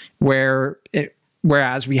leave, whereas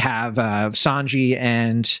we have Sanji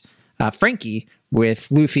and Frankie with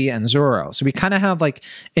Luffy and Zoro. So we kind of have like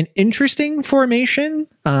an interesting formation.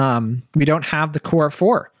 We don't have the core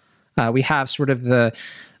four. We have sort of the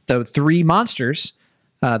three monsters,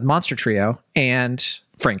 the monster trio, and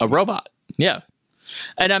Frankie. A robot. Yeah.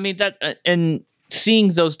 And I mean that, and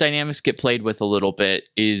seeing those dynamics get played with a little bit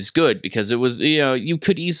is good, because it was, you know, you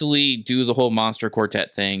could easily do the whole monster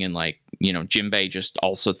quartet thing and like, you know, Jinbei just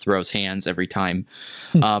also throws hands every time.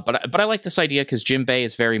 But I like this idea because Jinbei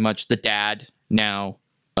is very much the dad now.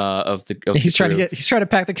 He's trying to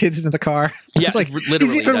pack the kids into the car. Yeah, it's like literally,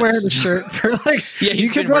 he's even wearing the shirt for like, yeah, you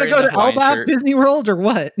could want to go to Elbap Disney World or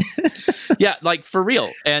what? Yeah, like for real.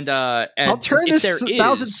 And I'll turn this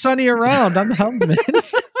Thousand Sunny around. I'm the helmsman.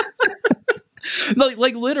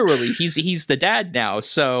 like literally, he's the dad now.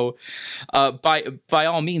 So by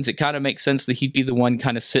all means, it kind of makes sense that he'd be the one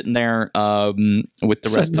kind of sitting there with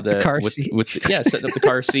the rest of the car seat. setting up the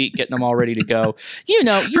car seat, getting them all ready to go. You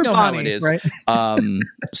know Bonnie, how it is. right?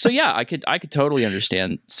 So yeah, I could totally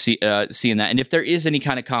understand seeing that. And if there is any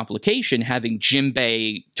kind of complication, having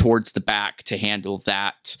Jinbei towards the back to handle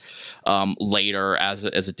that later as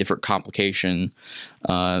a different complication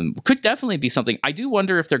could definitely be something. I do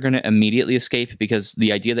wonder if they're going to immediately escape, because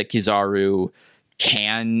the idea that Kizaru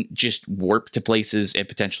can just warp to places and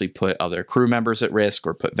potentially put other crew members at risk,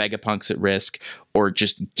 or put Vegapunks at risk, or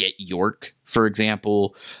just get York, for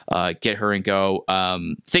example, get her and go.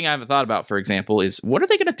 Thing I haven't thought about, for example, is what are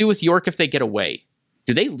they going to do with York if they get away?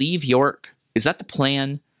 Do they leave York? Is that the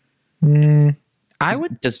plan?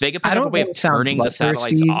 Does Vegapunk have a way of turning the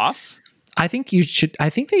satellites off? I think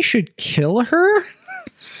they should kill her.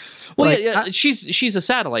 Well, like, yeah, she's a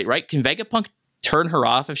satellite, right? Can Vegapunk turn her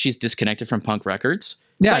off if she's disconnected from Punk Records?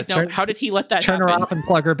 Yeah. Side note, how did he let that turn happen? her off and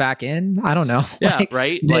plug her back in? I don't know. Yeah,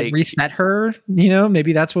 right. Like reset her. You know,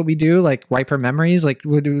 maybe that's what we do. Like wipe her memories. Like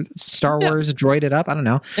would do Star Wars droid it up? I don't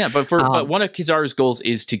know. Yeah, but one of Kizaru's goals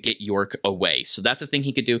is to get York away. So that's a thing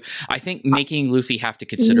he could do. I think making Luffy have to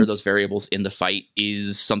consider those variables in the fight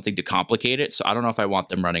is something to complicate it. So I don't know if I want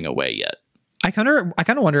them running away yet. I kind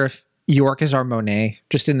of wonder if York is our Monet,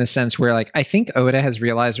 just in the sense where, like, I think Oda has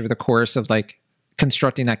realized over the course of like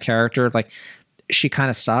constructing that character, like, she kind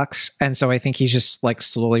of sucks, and so I think he's just like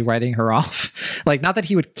slowly writing her off. Like, not that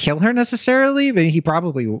he would kill her necessarily, but he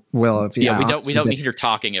probably will. If we don't need her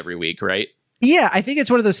talking every week, right? Yeah, I think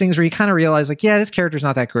it's one of those things where you kind of realize, like, yeah, this character's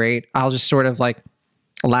not that great. I'll just sort of like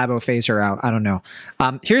Labo phase her out. I don't know.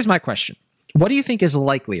 Here's my question: what do you think is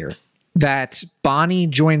likelier, that Bonnie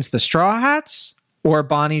joins the Straw Hats or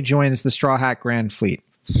Bonnie joins the Straw Hat Grand Fleet?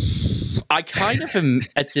 I kind of am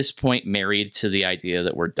at this point married to the idea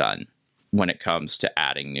that we're done when it comes to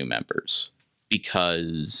adding new members,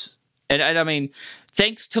 because, and I mean,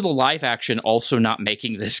 thanks to the live action also not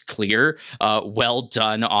making this clear, well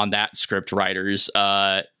done on that, script writers.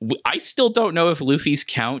 I still don't know if Luffy's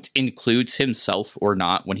count includes himself or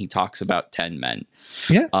not when he talks about 10 men.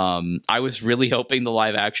 Yeah. I was really hoping the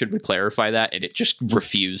live action would clarify that, and it just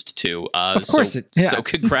refused to. Of course. So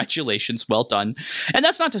congratulations, well done. And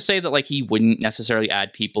that's not to say that like he wouldn't necessarily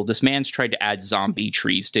add people. This man's tried to add zombie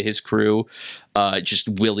trees to his crew, just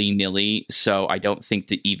willy-nilly. So I don't think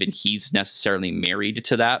that even he's necessarily married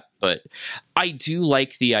to that. But I do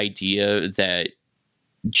like the idea that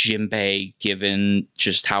Jinbei, given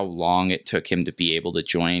just how long it took him to be able to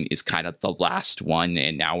join, is kind of the last one,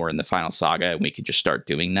 and now we're in the final saga and we can just start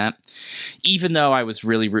doing that. Even though I was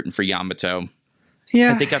really rooting for Yamato,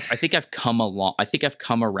 I think I've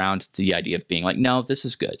come around to the idea of being like, no, this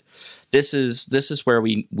is good. This is where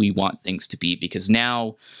we want things to be, because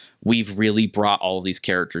now we've really brought all of these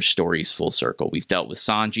characters' stories full circle. We've dealt with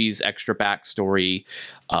Sanji's extra backstory.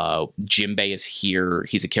 Jinbei is here.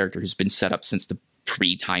 He's a character who's been set up since the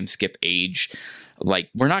pre-time skip age. Like,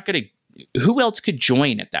 we're not going to... Who else could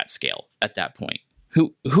join at that scale at that point?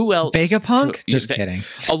 Who else? Vegapunk? Just kidding.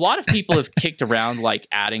 A lot of people have kicked around like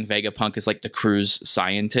adding Vegapunk as like the crew's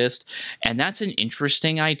scientist, and that's an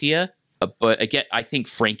interesting idea. But again, I think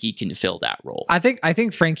Frankie can fill that role. I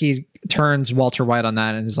think Frankie turns Walter White on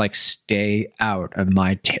that and is like, stay out of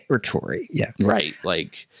my territory. Yeah. Right.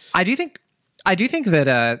 Like, I do think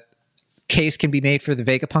that case can be made for the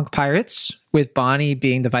Vegapunk pirates, with Bonnie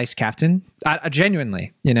being the vice captain.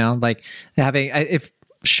 Genuinely, you know, like having, if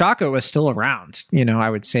Shaka was still around, you know, I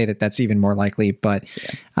would say that that's even more likely, but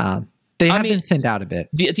they have been thinned out a bit.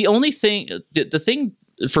 The only thing, the thing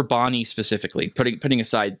for Bonnie specifically, putting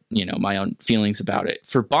aside, you know, my own feelings about it,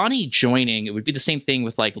 for Bonnie joining, it would be the same thing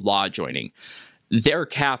with like Law joining. They're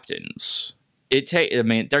captains.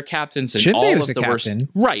 They're captains, and all of the worst,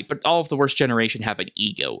 right? But all of the worst generation have an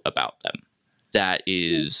ego about them. That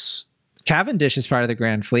is, Cavendish is part of the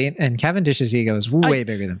Grand Fleet, and Cavendish's ego is way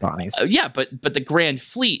bigger than Bonnie's. Yeah, but the Grand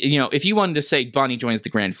Fleet, you know, if you wanted to say Bonnie joins the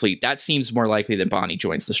Grand Fleet, that seems more likely than Bonnie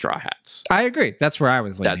joins the Straw Hats. I agree. That's where I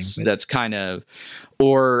was leaning. That's kind of,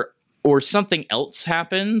 or something else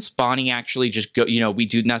happens. Bonnie actually just go, you know, we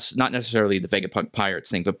do not necessarily the Vegapunk Pirates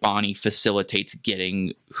thing, but Bonnie facilitates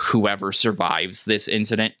getting whoever survives this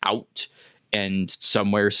incident out and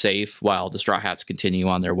somewhere safe while the Straw Hats continue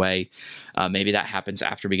on their way. Maybe that happens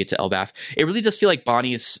after we get to Elbaf. It really does feel like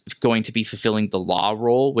Bonnie is going to be fulfilling the Law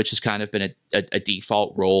role, which has kind of been a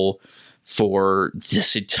default role for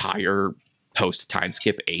this entire post-time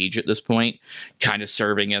skip age at this point, kind of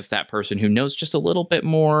serving as that person who knows just a little bit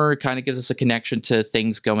more, kind of gives us a connection to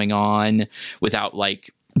things going on without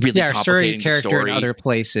like really our surrogate complicating the character story. in other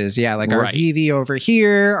places. Yeah, like our Right. Vivi over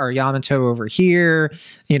here, our Yamato over here.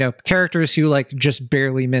 You know, characters who like just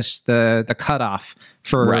barely missed the cutoff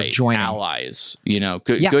for joining. Allies, you know,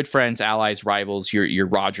 good friends, allies, rivals. Your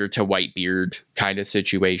Roger to Whitebeard kind of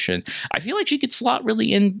situation. I feel like she could slot really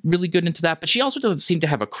good into that, but she also doesn't seem to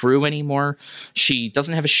have a crew anymore. She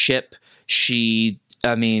doesn't have a ship. She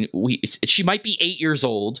might be 8 years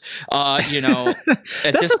old. You know,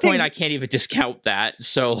 at this point, I can't even discount that.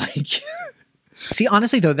 So, like, see,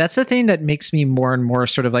 honestly, though, that's the thing that makes me more and more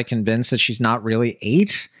sort of like convinced that she's not really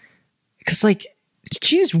 8, because like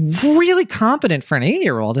she's really competent for an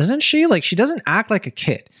 8-year-old, isn't she? Like, she doesn't act like a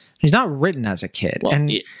kid. She's not written as a kid,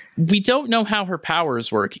 and we don't know how her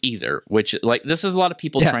powers work either. Which, like, this is a lot of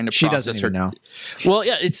people trying to process she doesn't even know. Well,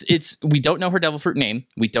 yeah, it's we don't know her devil fruit name.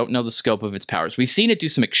 We don't know the scope of its powers. We've seen it do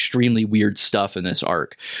some extremely weird stuff in this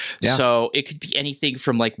arc. Yeah. So it could be anything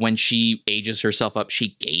from like when she ages herself up, she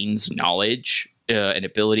gains knowledge and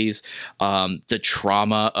abilities. The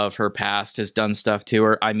trauma of her past has done stuff to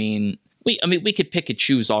her. I mean, we could pick and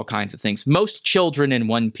choose all kinds of things. Most children in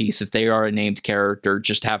One Piece, if they are a named character,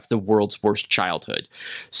 just have the world's worst childhood.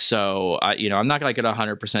 So, you know, I'm not going to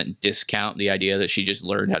 100% discount the idea that she just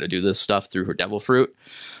learned how to do this stuff through her devil fruit.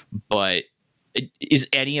 But is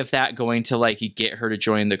any of that going to like get her to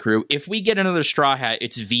join the crew? If we get another Straw Hat,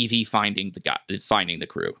 it's Vivi finding the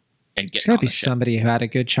crew and getting. It's got to be somebody who had a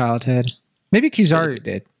good childhood. Maybe Kizaru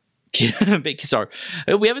did. Big Kizaru.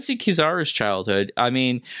 We haven't seen Kizaru's childhood. I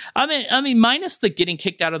mean, minus the getting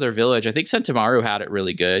kicked out of their village, I think Sentimaru had it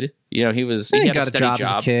really good. You know, he got a job as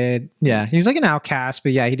a kid. Yeah, he was like an outcast,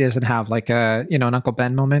 but yeah, he doesn't have like a an Uncle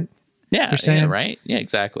Ben moment. Yeah, right. Yeah,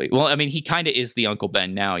 exactly. Well, I mean, he kind of is the Uncle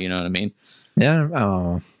Ben now. You know what I mean? Yeah.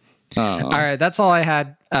 Oh. All right, that's all I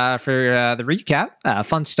had for the recap.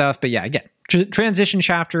 Fun stuff, but yeah, again, transition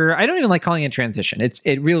chapter. I don't even like calling it transition.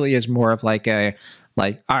 It really is more of like a.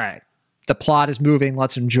 Like, all right, the plot is moving.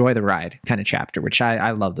 Let's enjoy the ride kind of chapter, which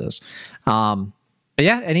I love those. But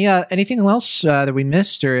yeah, anything else that we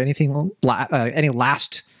missed, or anything any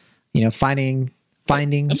last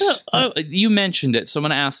findings? You mentioned it, so I'm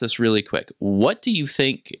going to ask this really quick. What do you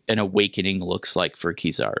think an awakening looks like for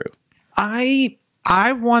Kizaru? I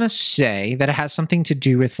want to say that it has something to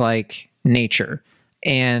do with like nature.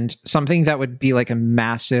 And something that would be like a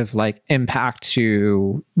massive like impact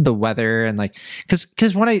to the weather, and like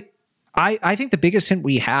because what I think the biggest hint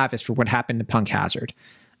we have is for what happened to Punk Hazard.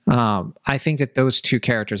 I think that those two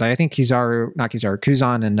characters, I think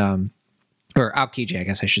Kuzan and or Aokiji, I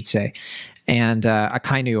guess I should say, and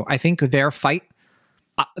Akainu, I think their fight,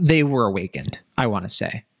 they were awakened. I want to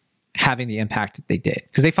say, having the impact that they did,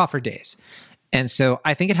 because they fought for days, and so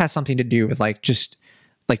I think it has something to do with like just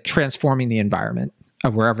like transforming the environment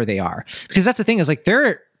of wherever they are, because that's the thing, is like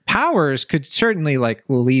their powers could certainly like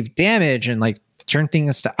leave damage and like turn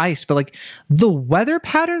things to ice, but like the weather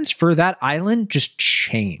patterns for that island just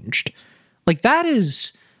changed. Like that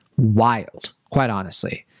is wild, quite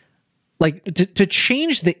honestly. Like to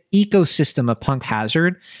change the ecosystem of Punk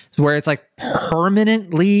Hazard, where it's like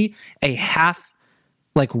permanently a half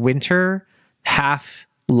like winter, half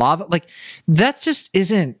lava, like that just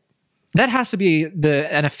isn't. That has to be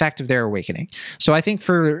an effect of their awakening. So I think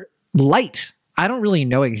for light, I don't really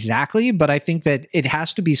know exactly, but I think that it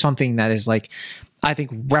has to be something that is like, I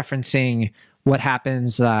think referencing what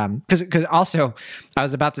happens. Because also I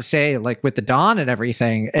was about to say, like with the dawn and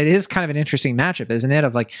everything, it is kind of an interesting matchup, isn't it?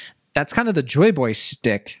 Of like, that's kind of the Joy Boy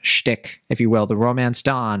shtick, if you will, the romance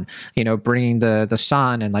dawn, bringing the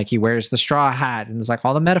sun, and like he wears the straw hat, and it's like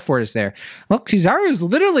all the metaphors there. Well, Kizaru is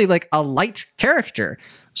literally like a light character.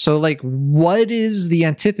 So like, what is the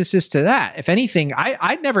antithesis to that? If anything,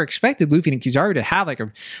 I'd never expected Luffy and Kizaru to have like a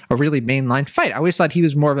really mainline fight. I always thought he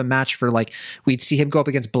was more of a match for like, we'd see him go up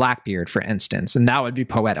against Blackbeard, for instance, and that would be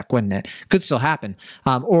poetic, wouldn't it? Could still happen.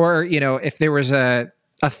 Or, if there was a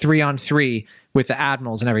 3-on-3 with the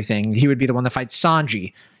admirals and everything, he would be the one that fights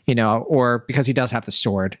Sanji, or because he does have the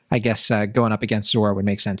sword, I guess going up against Zoro would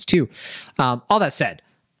make sense too. All that said,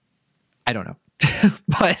 I don't know.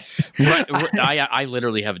 But I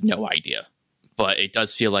literally have no idea, but it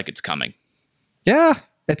does feel like it's coming. Yeah,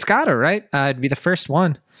 it's gotta, right? It'd be the first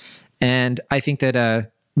one. And I think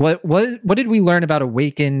that what did we learn about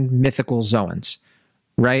awakened mythical Zoans,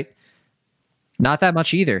 right? Not that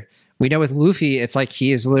much either. We know with Luffy, it's like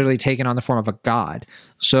he is literally taken on the form of a god.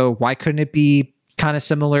 So why couldn't it be kind of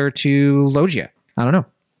similar to Logia? I don't know.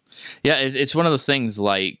 Yeah, it's one of those things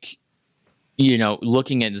like,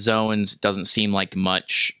 looking at Zoans doesn't seem like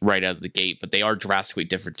much right out of the gate, but they are drastically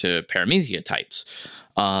different to Paramecia types.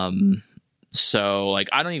 So like,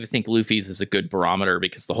 I don't even think Luffy's is a good barometer,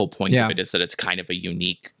 because the whole point of it is that it's kind of a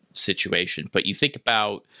unique situation. But you think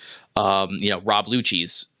about, Rob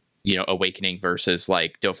Lucci's, awakening versus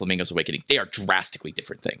like Doflamingo's awakening. They are drastically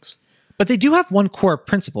different things. But they do have one core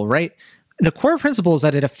principle, right? The core principle is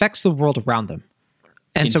that it affects the world around them.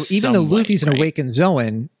 And so even though Luffy's an awakened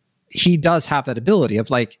Zoan, he does have that ability of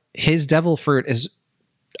like his devil fruit is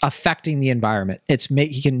affecting the environment.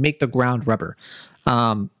 He can make the ground rubber.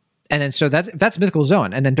 And then so that's mythical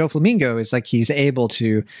Zoan. And then Doflamingo is like he's able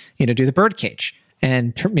to, do the birdcage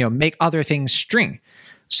and make other things string.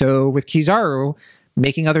 So with Kizaru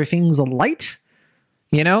making other things light,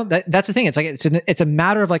 that's the thing. It's like it's a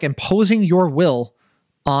matter of like imposing your will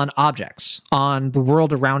on objects, on the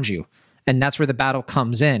world around you. And that's where the battle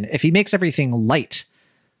comes in. If he makes everything light,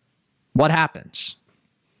 what happens?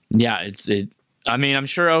 Yeah, I mean, I'm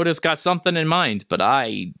sure Oda's got something in mind, but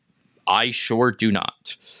I sure do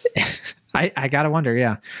not. I gotta wonder,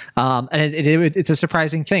 yeah. And it's a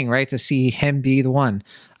surprising thing, right, to see him be the one.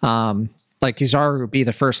 Like Kizaru would be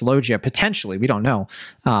the first Logia, potentially, we don't know,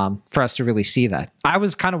 for us to really see that. I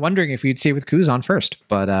was kind of wondering if we'd see it with Kuzan first,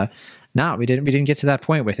 but no, we didn't get to that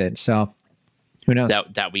point with it. So who knows?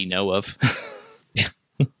 That we know of.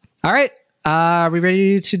 All right. Are we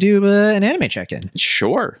ready to do an anime check-in?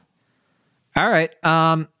 Sure. All right.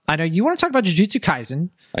 I know you want to talk about Jujutsu Kaisen.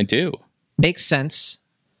 I do. Makes sense.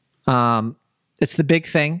 It's the big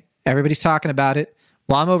thing. Everybody's talking about it.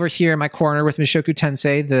 While I'm over here in my corner with Mushoku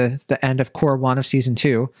Tensei, the end of Core 1 of Season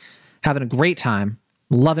 2, having a great time.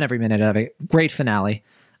 Loving every minute of it. Great finale.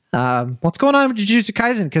 What's going on with Jujutsu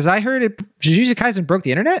Kaisen? Because I heard Jujutsu Kaisen broke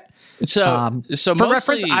the internet. So for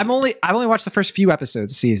reference, I've only watched the first few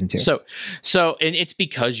episodes of Season 2. So and it's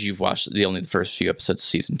because you've watched only the first few episodes of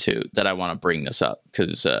Season 2 that I want to bring this up,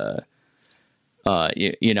 because this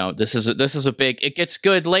is a big, it gets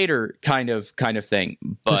good later kind of thing.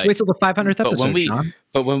 But just wait till the 500th episode, Sean.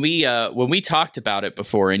 But when we talked about it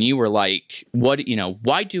before, and you were like,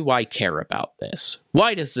 why do I care about this?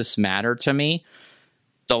 Why does this matter to me?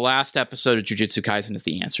 The last episode of Jujutsu Kaisen is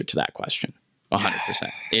the answer to that question.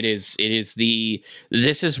 100%.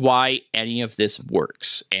 This is why any of this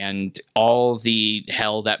works, and all the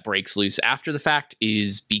hell that breaks loose after the fact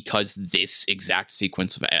is because this exact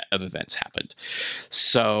sequence of events happened.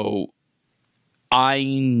 So I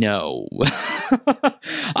know,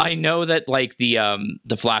 I know that like the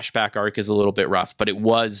flashback arc is a little bit rough, but it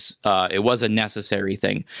was a necessary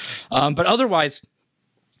thing. But otherwise,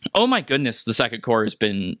 oh my goodness, the second core has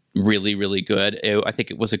been really, really good. I think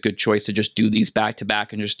it was a good choice to just do these back to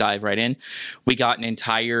back and just dive right in. We got an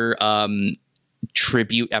entire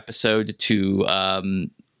tribute episode to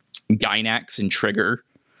Gainax and Trigger,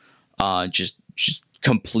 just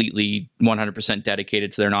completely 100%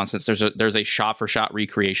 dedicated to their nonsense. There's a shot for shot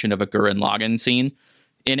recreation of a Gurren Lagann scene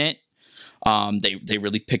in it. They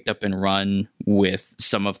really picked up and run with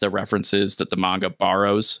some of the references that the manga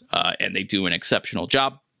borrows, and they do an exceptional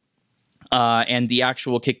job. And the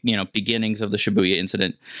actual beginnings of the Shibuya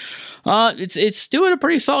incident, it's doing a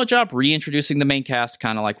pretty solid job reintroducing the main cast.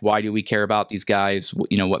 Kind of like, why do we care about these guys?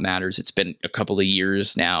 What matters? It's been a couple of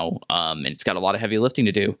years now, and it's got a lot of heavy lifting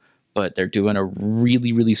to do, but they're doing a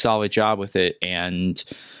really, really solid job with it. And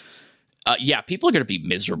people are going to be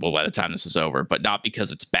miserable by the time this is over, but not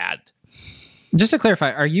because it's bad. Just to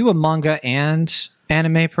clarify, are you a manga and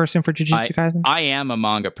anime person for Jujutsu Kaisen? I am a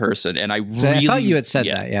manga person, and I thought you had said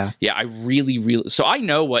that. Yeah. I really. So I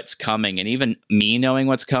know what's coming, and even me knowing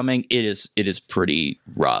what's coming, it is pretty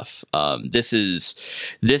rough. This is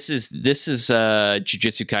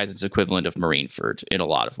Jujutsu Kaisen's equivalent of Marineford in a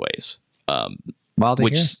lot of ways. Wild to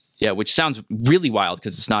hear. Yeah, which sounds really wild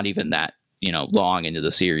because it's not even that long into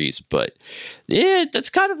the series, but that's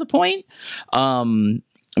kind of the point.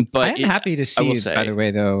 But I am happy to see, by the way,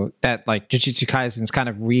 though, that like Jujutsu Kaisen is kind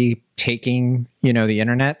of retaking, the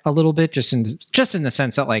internet a little bit, just in the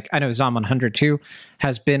sense that like I know Zom 102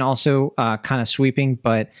 has been also kind of sweeping,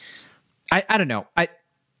 but I don't know. I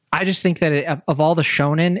just think that of all the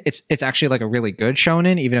shonen, it's actually like a really good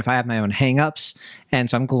shonen, even if I have my own hangups, and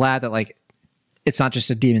so I'm glad that like it's not just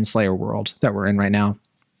a Demon Slayer world that we're in right now.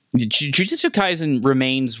 Jujutsu Kaisen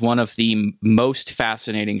remains one of the most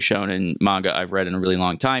fascinating shonen manga I've read in a really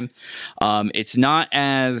long time. It's not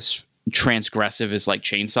as transgressive as like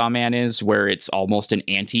Chainsaw Man is, where it's almost an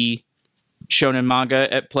anti-shonen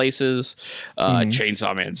manga at places.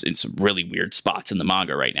 Chainsaw Man's in some really weird spots in the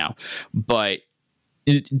manga right now. But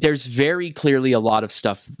there's very clearly a lot of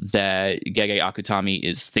stuff that Gege Akutami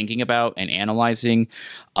is thinking about and analyzing.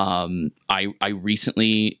 I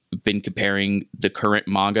recently been comparing the current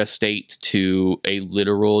manga state to a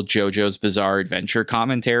literal JoJo's Bizarre Adventure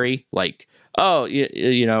commentary, like oh,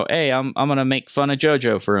 you know, hey, I'm gonna make fun of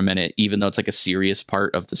JoJo for a minute, even though it's like a serious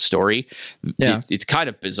part of the story. Yeah. It's kind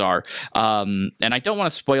of bizarre. And I don't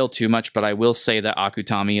want to spoil too much, but I will say that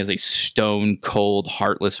Akutami is a stone cold,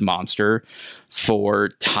 heartless monster for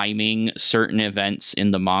timing certain events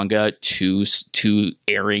in the manga to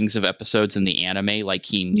airings of episodes in the anime. Like,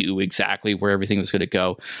 he knew exactly where everything was going to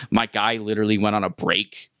go. My guy literally went on a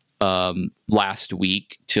break last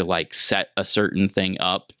week to like set a certain thing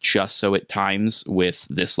up just so it times with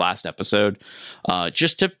this last episode,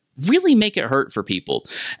 just to really make it hurt for people.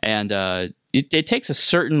 And it takes a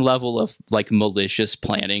certain level of like malicious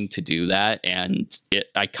planning to do that, and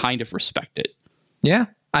I kind of respect it. Yeah,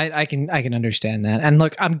 I can understand that. And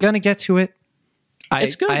look, I'm gonna get to it.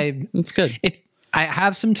 It's good. It's good. I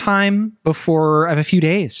have some time before, I have a few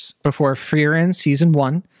days before Frieren season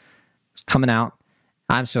 1 is coming out.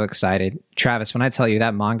 I'm so excited. Travis, when I tell you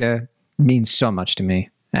that manga means so much to me.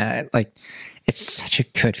 Like, it's such a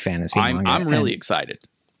good fantasy manga. I'm really excited.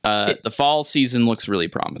 The fall season looks really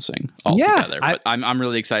promising altogether. Yeah, but I'm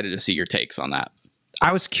really excited to see your takes on that.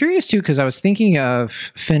 I was curious too, because I was thinking of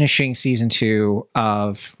finishing season 2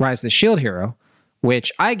 of Rise of the Shield Hero,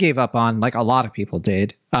 which I gave up on, like a lot of people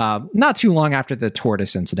did, not too long after the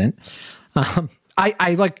tortoise incident.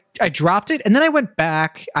 I dropped it, and then I went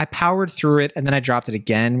back, I powered through it, and then I dropped it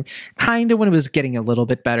again, kind of when it was getting a little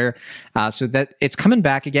bit better. So that it's coming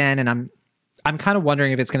back again, and I'm kind of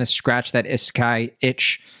wondering if it's going to scratch that isekai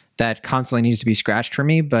itch that constantly needs to be scratched for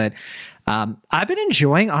me. But I've been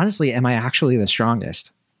enjoying, honestly, Am I Actually the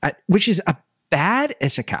Strongest? Which is a bad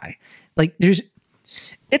isekai. Like,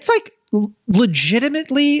 it's like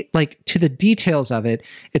legitimately, like, to the details of it,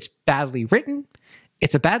 it's badly written,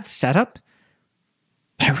 it's a bad setup,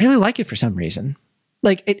 but I really like it for some reason.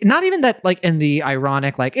 Like, not even that, like, in the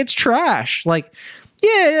ironic, like, it's trash. Like,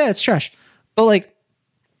 yeah, it's trash. But, like,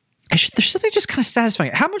 there's something just kind of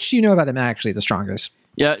satisfying. How much do you know about Am I Actually the Strongest?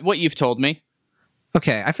 Yeah, what you've told me.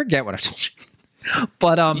 Okay, I forget what I've told you.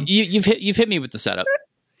 But you've hit me with the setup.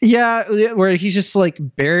 Yeah, where he's just like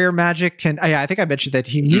barrier magic, and I think I mentioned that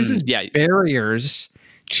he uses barriers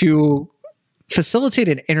to facilitate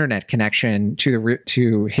an internet connection to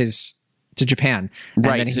Japan. And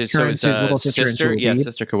right. then he so turns his little sister into a lead.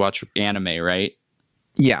 Sister could watch anime, right?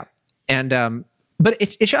 Yeah, and but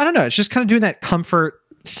it's I don't know. It's just kind of doing that comfort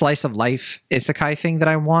slice of life isekai thing that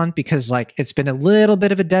I want, because like it's been a little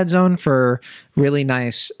bit of a dead zone for really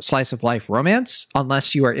nice slice of life romance,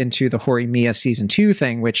 unless you are into the Horimiya season 2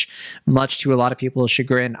 thing, which, much to a lot of people's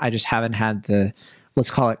chagrin, I just haven't had the,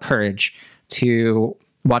 let's call it, courage to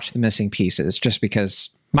watch the missing pieces, just because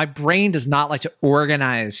my brain does not like to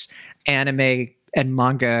organize anime and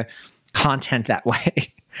manga content that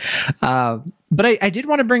way. But I did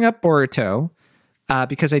want to bring up Boruto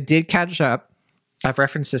because I did catch up. I've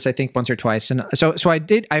referenced this, I think, once or twice. And so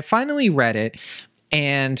I finally read it.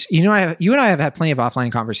 And, you and I have had plenty of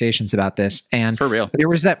offline conversations about this. And for real, there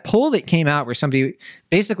was that poll that came out where somebody,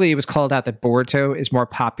 basically it was called out that Boruto is more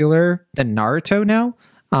popular than Naruto now.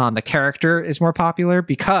 The character is more popular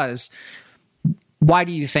because, why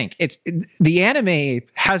do you think? The anime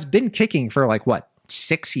has been kicking for like, what,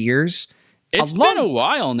 6 years? It's been a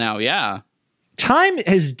while now, yeah. Time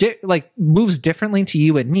has moves differently to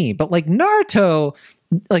you and me, but like Naruto,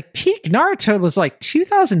 like peak Naruto was like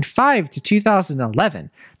 2005 to 2011.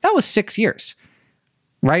 That was 6 years,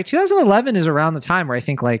 right? 2011 is around the time where I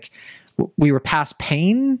think like we were past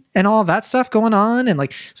pain and all of that stuff going on. And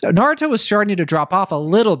like, so Naruto was starting to drop off a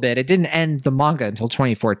little bit. It didn't end the manga until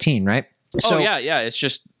 2014, right? So, yeah.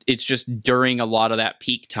 It's just during a lot of that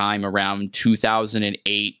peak time around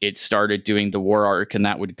 2008, it started doing the war arc, and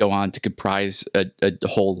that would go on to comprise a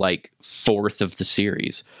whole like fourth of the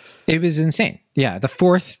series. It was insane. Yeah, the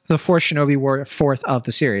fourth Shinobi War, fourth of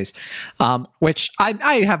the series, which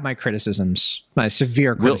I have my criticisms, my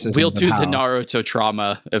severe criticisms. We'll do the Naruto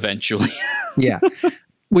trauma eventually. Yeah.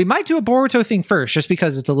 We might do a Boruto thing first, just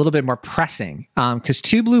because it's a little bit more pressing. Because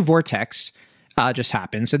 2 Blue Vortex just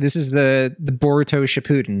happened. So this is the Boruto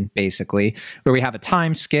Shippuden, basically, where we have a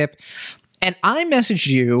time skip. And I messaged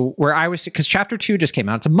you where I was, because chapter 2 just came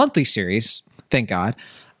out. It's a monthly series, thank God.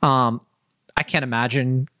 I can't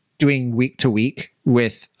imagine doing week to week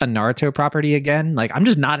with a Naruto property again. Like, I'm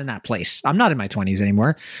just not in that place. I'm not in my 20s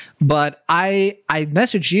anymore. But I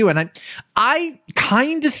messaged you, and I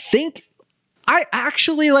kind of think I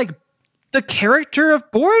actually like the character of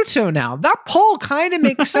Boruto now. That poll kind of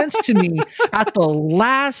makes sense to me at the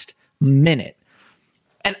last minute.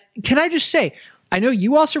 And can I just say, I know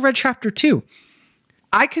you also read chapter 2.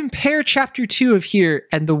 I compare chapter 2 of here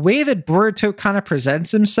and the way that Boruto kind of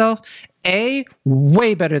presents himself,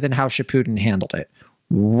 way better than how Shippuden handled it.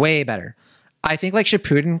 Way better. I think like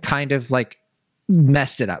Shippuden kind of like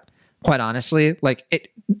messed it up, quite honestly. Like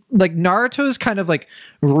Naruto's kind of like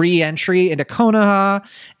re-entry into Konoha,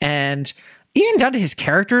 and even down to his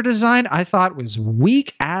character design, I thought was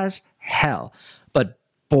weak as hell. But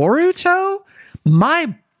Boruto,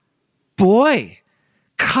 my boy,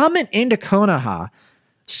 coming into Konoha,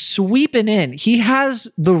 sweeping in. He has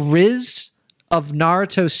the Riz of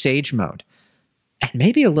Naruto Sage Mode, and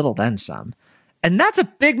maybe a little then some. And that's a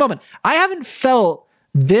big moment. I haven't felt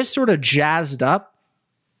this sort of jazzed up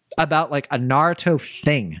about like a Naruto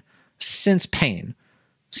thing since Pain,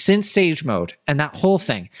 since Sage Mode, and that whole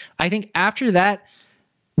thing. I think after that,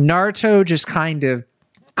 Naruto just kind of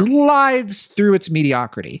glides through its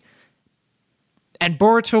mediocrity. And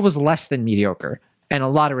Boruto was less than mediocre in a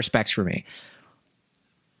lot of respects for me.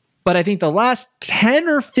 But I think the last 10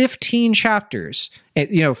 or 15 chapters,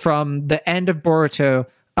 from the end of Boruto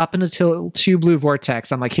up until 2 Blue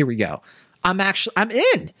Vortex, I'm like, here we go. I'm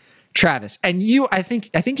in, Travis. And I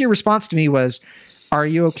think your response to me was, are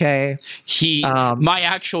you okay? My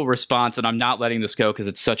actual response, and I'm not letting this go because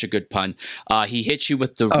it's such a good pun. He hit you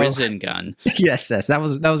with the Risen gun. Yes, that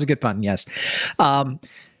was a good pun. Yes.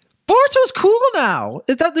 Boruto's cool now.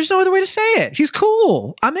 There's no other way to say it. He's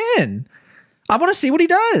cool. I'm in. I want to see what he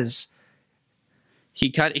does. He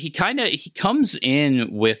comes in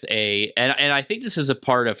with and I think this is a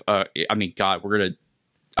part of I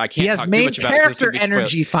can't talk too much about it. Character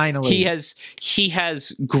energy finally. He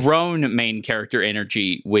has grown main character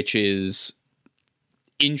energy, which is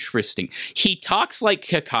interesting. He talks like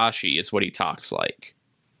Kakashi is what he talks like.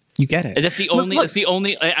 You get it. And that's the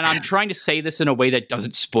only, and I'm trying to say this in a way that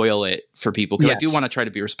doesn't spoil it for people, because I do want to try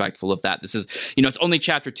to be respectful of that. This is, it's only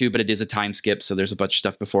chapter 2, but it is a time skip, so there's a bunch of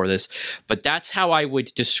stuff before this. But that's how I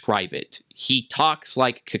would describe it. He talks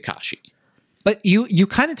like Kakashi. But you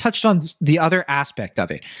kind of touched on the other aspect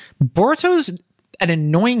of it. Boruto's an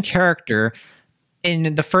annoying character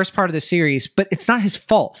in the first part of the series, but it's not his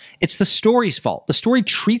fault. It's the story's fault. The story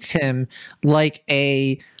treats him like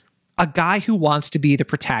a guy who wants to be the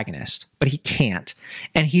protagonist, but he can't.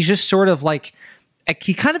 And he's just sort of like,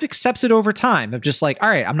 he kind of accepts it over time of just like, all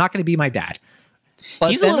right, I'm not going to be my dad. But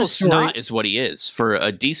he's a little snot is what he is for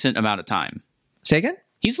a decent amount of time. Say again?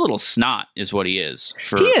 He's a little snot is what he is.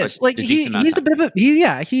 He's a bit of a,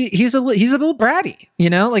 he's a little bratty,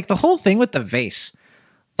 like the whole thing with the vase,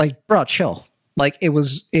 like, bro, chill. Like it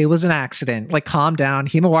was an accident. Like, calm down.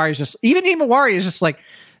 Himawari is just like,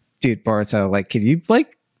 dude, Boruto, like, can you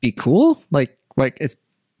like be cool? Like it's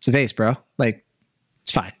a vase, bro. Like,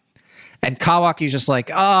 it's fine. And Kawaki's just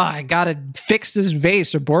like, I gotta fix this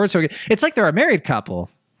vase, or Boruto. It's like they're a married couple,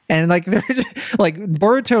 and like they're just, like,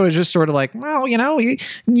 Boruto is just sort of like, well,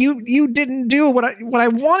 you didn't do what I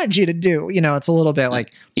wanted you to do. It's a little bit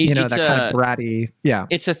like that kind of bratty. Yeah,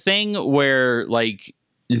 it's a thing where like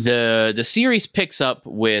the series picks up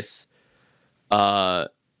with them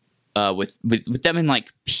in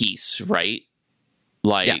like peace, right?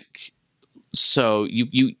 Like, so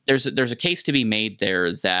there's a case to be made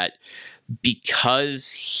there that because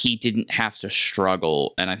he didn't have to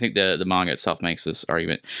struggle, and I think the manga itself makes this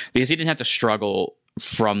argument, because he didn't have to struggle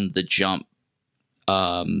from the jump,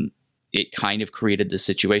 it kind of created this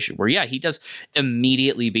situation where, he does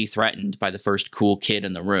immediately be threatened by the first cool kid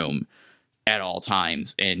in the room at all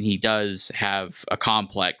times, and he does have a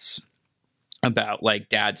complex about like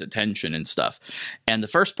dad's attention and stuff. And the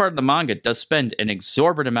first part of the manga does spend an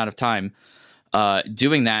exorbitant amount of time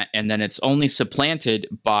doing that, and then it's only supplanted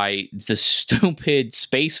by the stupid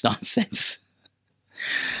space nonsense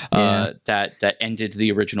that ended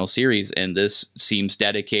the original series, and this seems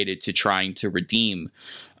dedicated to trying to redeem.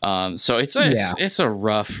 So it's a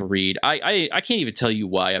rough read. I can't even tell you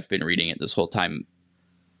why I've been reading it this whole time.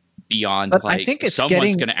 Beyond, but like, I think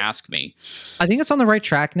someone's going to ask me. I think it's on the right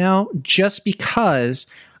track now, just because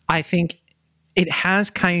I think it has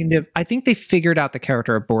I think they figured out the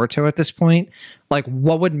character of Boruto at this point, like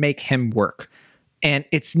what would make him work. And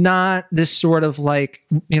it's not this sort of like,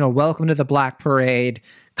 welcome to the Black Parade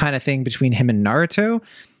kind of thing between him and Naruto.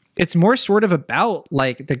 It's more sort of about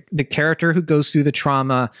like the character who goes through the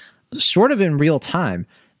trauma sort of in real time.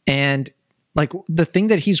 And like the thing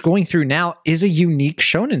that he's going through now is a unique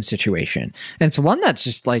shonen situation. And it's one that's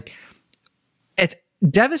just like, it's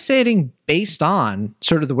devastating based on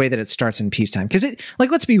sort of the way that it starts in peacetime. Because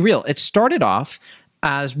let's be real, it started off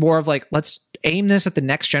as more of like, let's aim this at the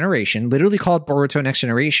next generation, literally called Boruto Next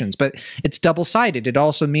Generations, but it's double-sided. It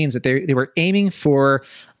also means that they were aiming for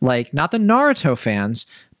like, not the Naruto fans,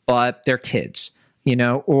 but their kids. you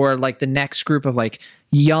know, or like the next group of like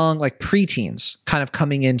young like preteens kind of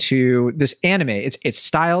coming into this anime. It's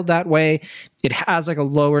styled that way. It has like a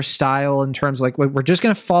lower style in terms of like we're just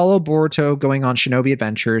going to follow Boruto going on shinobi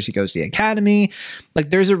adventures. He goes to the academy. Like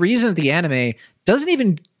there's a reason that the anime doesn't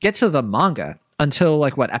even get to the manga until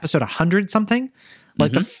like what, episode 100 something.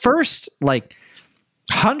 Like the first like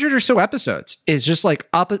 100 or so episodes is just like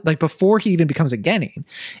up like before he even becomes a genin,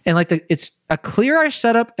 and like it's a clear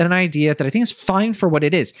setup and an idea that I think is fine for what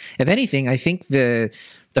it is. If anything, I think the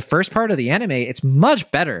first part of the anime, it's much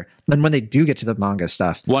better than when they do get to the manga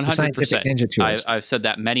stuff. 100%. Ninja tools. I've said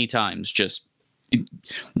that many times. Just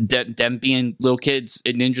them being little kids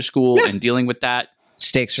in ninja school and dealing with that,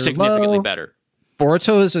 stakes are significantly low. better.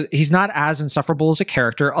 Boruto he's not as insufferable as a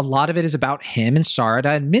character. A lot of it is about him and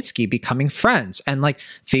Sarada and Mitsuki becoming friends and like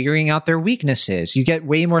figuring out their weaknesses. You get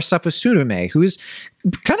way more stuff with Tsurume, who's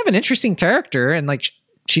kind of an interesting character, and like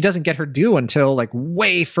she doesn't get her due until like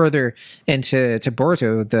way further into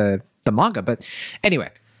Boruto the manga. But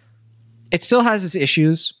anyway, it still has its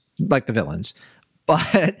issues like the villains.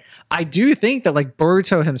 But I do think that like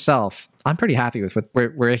Boruto himself, I'm pretty happy with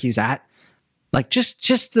where he's at. Like just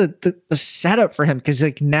the setup for him, because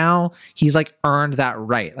like now he's like earned that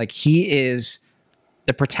right. Like he is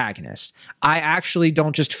the protagonist. I actually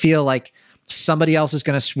don't just feel like somebody else is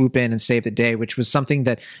going to swoop in and save the day, which was something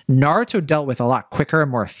that Naruto dealt with a lot quicker and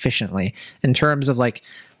more efficiently in terms of like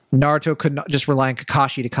Naruto could not just rely on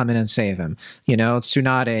Kakashi to come in and save him. You know,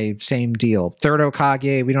 Tsunade, same deal. Third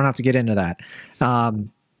Hokage, we don't have to get into that.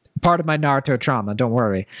 Part of my Naruto trauma, don't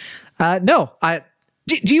worry.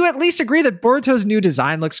 Do you at least agree that Boruto's new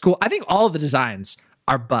design looks cool? I think all of the designs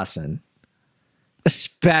are bussin',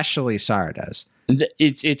 especially Sarada's.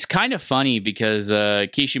 It's kind of funny because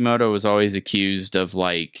Kishimoto was always accused of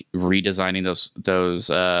like redesigning those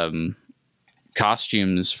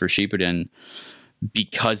costumes for Shippuden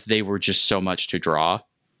because they were just so much to draw.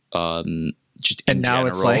 Just in now general.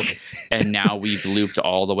 it's like and now we've looped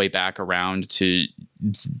all the way back around to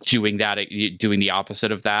doing the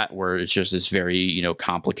opposite of that, where it's just this very, you know,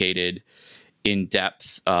 complicated,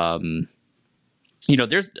 in-depth, you know,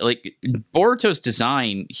 there's like Boruto's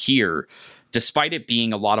design here, despite it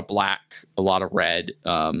being a lot of black, a lot of red,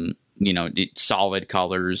 you know, solid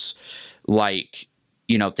colors, like,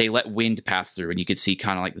 you know, they let wind pass through and you could see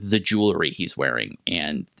kind of like the jewelry he's wearing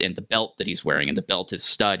and the belt that he's wearing, and the belt is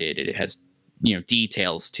studded. It has, you know,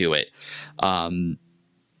 details to it.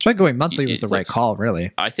 So going monthly was the right call,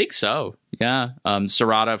 really. I think so. Yeah.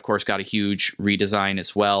 Sarada, of course, got a huge redesign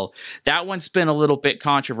as well. That one's been a little bit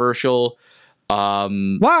controversial.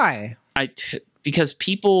 Why? Because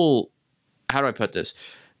people, how do I put this?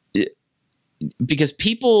 Because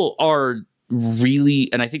people are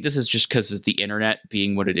really, and I think this is just because of the internet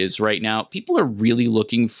being what it is right now, people are really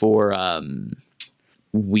looking for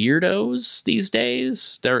weirdos these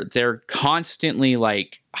days. They're constantly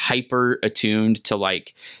like hyper attuned to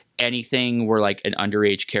like anything where like an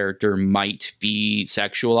underage character might be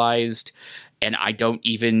sexualized, and I don't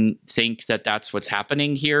even think that that's what's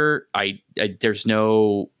happening here. There's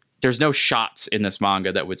no shots in this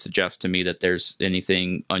manga that would suggest to me that there's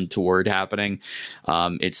anything untoward happening.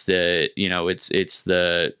 It's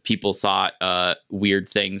the people thought weird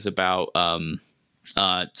things about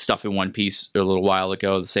stuff in One Piece a little while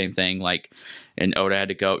ago. The same thing, like, and Oda had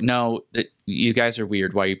to go, no, you guys are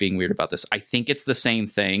weird. Why are you being weird about this? I think it's the same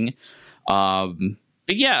thing.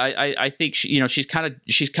 But yeah, I think she's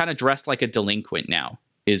kind of dressed like a delinquent now,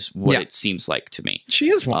 is what it seems like to me. She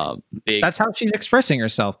is one. That's how she's expressing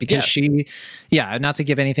herself, because not to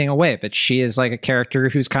give anything away, but she is like a character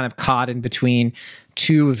who's kind of caught in between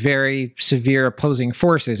two very severe opposing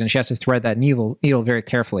forces, and she has to thread that needle very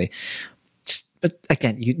carefully. But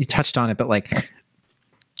again, you touched on it, but like,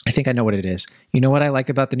 I think I know what it is. You know what I like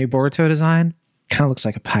about the new Boruto design? Kind of looks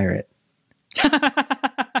like a pirate.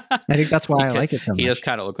 I think that's why I like it so much. He does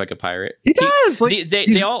kind of look like a pirate. He does.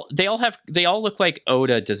 They all look like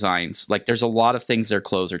Oda designs. Like, there's a lot of things their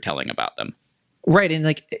clothes are telling about them. Right, and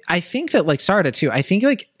like I think that like Sarada too. I think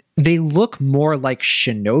like they look more like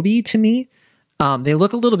shinobi to me. They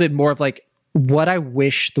look a little bit more of like what I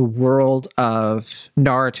wish the world of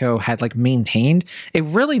Naruto had like maintained. It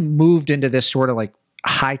really moved into this sort of like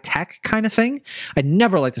high tech kind of thing. I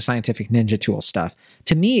never liked the scientific ninja tool stuff.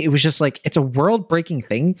 To me, it was just like, it's a world breaking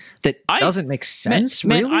thing that doesn't make sense.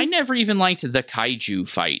 Man, really. I never even liked the kaiju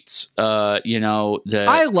fights. I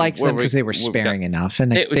liked them because they were sparing enough,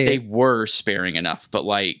 and they were sparing enough. But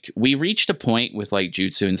like, we reached a point with like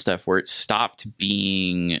jutsu and stuff where it stopped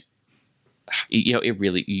being. You know, it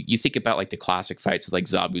really. You think about like the classic fights with like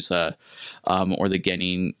Zabuza, or the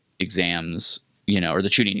Genin exams. or the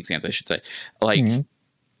Chunin exams, I should say. Like,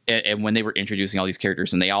 and when they were introducing all these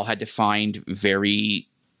characters, and they all had to find very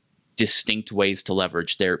distinct ways to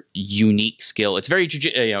leverage their unique skill. It's very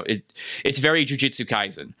it's very Jujutsu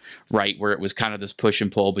Kaisen, right? Where it was kind of this push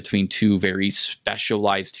and pull between two very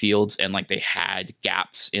specialized fields, and like they had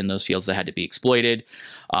gaps in those fields that had to be exploited,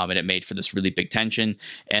 and it made for this really big tension.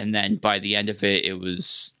 And then by the end of it, it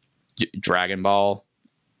was Dragon Ball.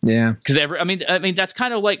 Yeah, because I mean that's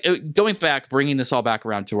kind of like going back, bringing this all back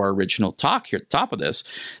around to our original talk here at the top of this.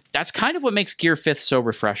 That's kind of what makes Gear 5th so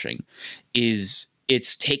refreshing, is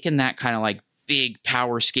it's taken that kind of like big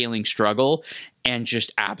power scaling struggle and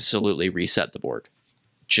just absolutely reset the board,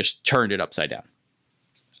 just turned it upside down.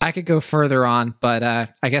 I could go further on, but I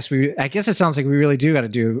guess it sounds like we really do got to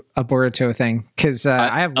do a Boruto thing, because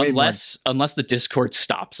I have unless the Discord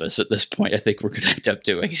stops us at this point. I think we're going to end up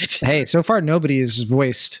doing it. Hey, so far nobody has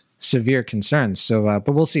voiced severe concerns, so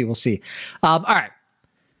but we'll see. All right,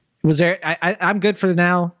 was there? I'm good for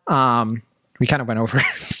now. We kind of went over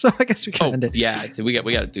it, so I guess we can end it. Yeah, I think we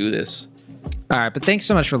got to do this. All right, but thanks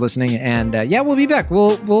so much for listening, and yeah, we'll be back.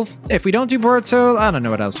 We'll if we don't do Boruto, I don't know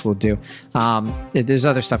what else we'll do. There's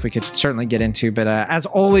other stuff we could certainly get into, but as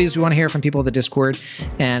always, we want to hear from people in the Discord,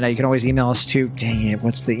 and you can always email us to. Dang it,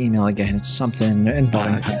 what's the email again? It's something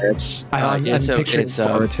involving pirates.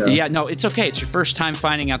 Boruto. Yeah, no, it's okay. It's your first time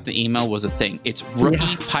finding out the email was a thing. It's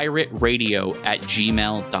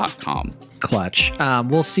rookiepirateRadio@gmail.com. Clutch.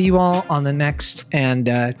 We'll see you all on the next, and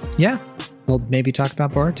yeah, we'll maybe talk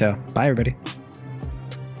about Boruto. Bye, everybody.